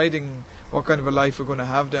deciding what kind of a life we're going to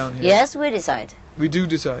have down here? Yes, we decide. We do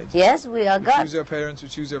decide. Yes, we are God. We choose our parents. We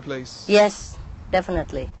choose our place. Yes,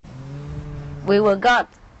 definitely. We were God.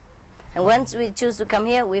 And once we choose to come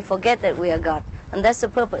here, we forget that we are God. And that's the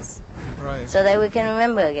purpose. Right. So that we can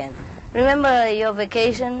remember again. Remember your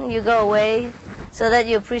vacation, you go away, so that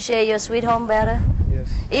you appreciate your sweet home better.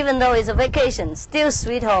 Yes. Even though it's a vacation, still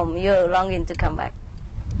sweet home, you're longing to come back.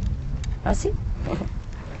 I see?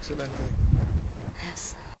 Excellent.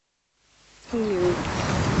 Yes.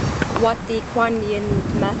 What the Kuan Yin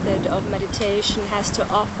method of meditation has to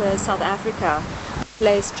offer South Africa, a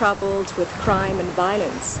place troubled with crime and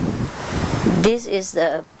violence. This is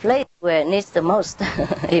the place where it needs the most,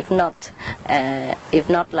 if not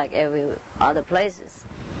like every other places.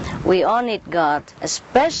 We all need God,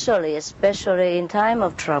 especially in time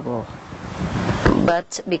of trouble.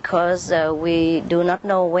 But because we do not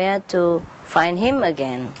know where to find Him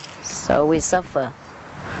again, so we suffer.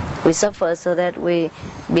 We suffer so that we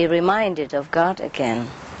be reminded of God again.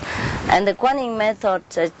 And the Kuan Yin method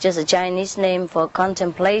is just a Chinese name for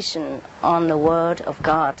contemplation on the Word of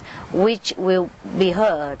God, which will be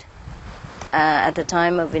heard at the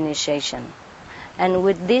time of initiation. And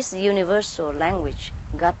with this universal language,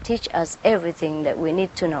 God teaches us everything that we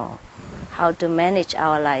need to know, how to manage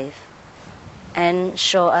our life, and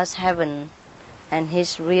show us heaven and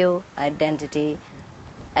His real identity,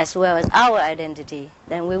 as well as our identity.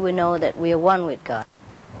 Then we will know that we are one with God.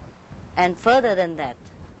 And further than that,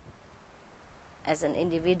 as an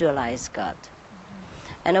individualized God.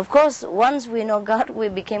 And of course, once we know God, we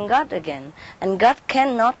became God again. And God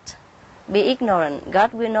cannot be ignorant.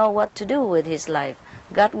 God will know what to do with His life.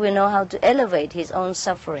 God will know how to elevate His own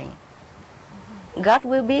suffering. God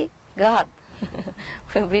will be God.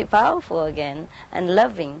 Will be powerful again, and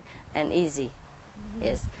loving and easy.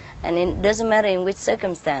 Yes. And it doesn't matter in which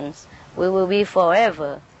circumstance, we will be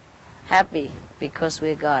forever happy because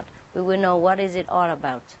we're God. We will know what is it all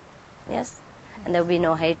about. Yes? And there will be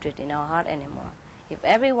no hatred in our heart anymore. If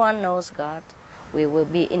everyone knows God, we will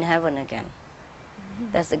be in heaven again.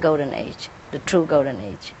 That's the golden age, the true golden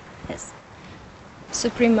age. Yes.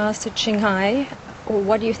 Supreme Master Ching Hai,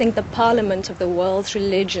 what do you think the parliament of the world's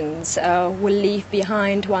religions will leave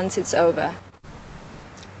behind once it's over?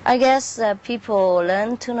 I guess people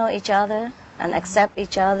learn to know each other and accept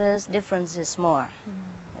each other's differences more.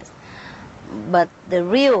 Yes. But the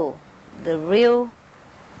real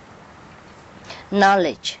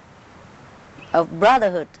knowledge of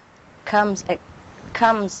brotherhood comes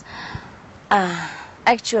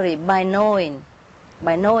actually by knowing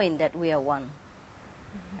that we are one.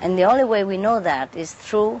 And the only way we know that is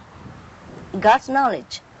through God's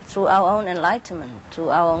knowledge, through our own enlightenment, through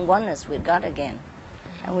our own oneness with God again.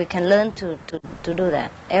 And we can learn to do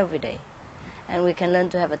that every day. And we can learn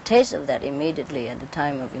to have a taste of that immediately at the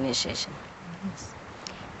time of initiation.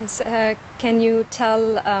 Yes, can you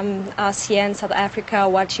tell us here in South Africa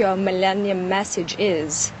what your millennium message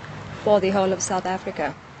is for the whole of South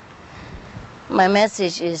Africa? My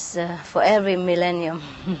message is for every millennium.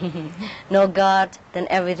 Know God, then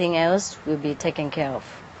everything else will be taken care of.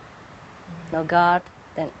 Know God,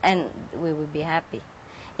 and we will be happy.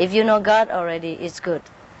 If you know God already, it's good.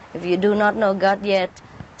 If you do not know God yet,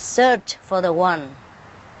 search for the one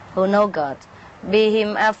who know God. Be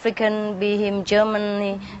him African, be him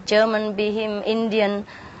German, be him Indian.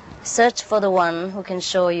 Search for the one who can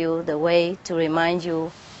show you the way to remind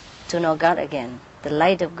you to know God again, the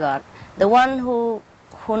light of God. The one who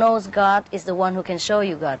knows God is the one who can show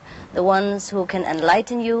you God. The ones who can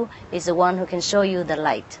enlighten you is the one who can show you the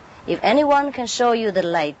light. If anyone can show you the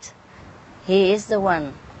light, He is the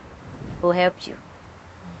one who helped you.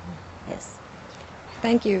 Yes.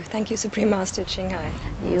 Thank you. Thank you, Supreme Master Ching Hai.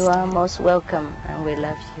 You are most welcome, and we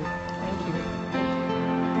love you.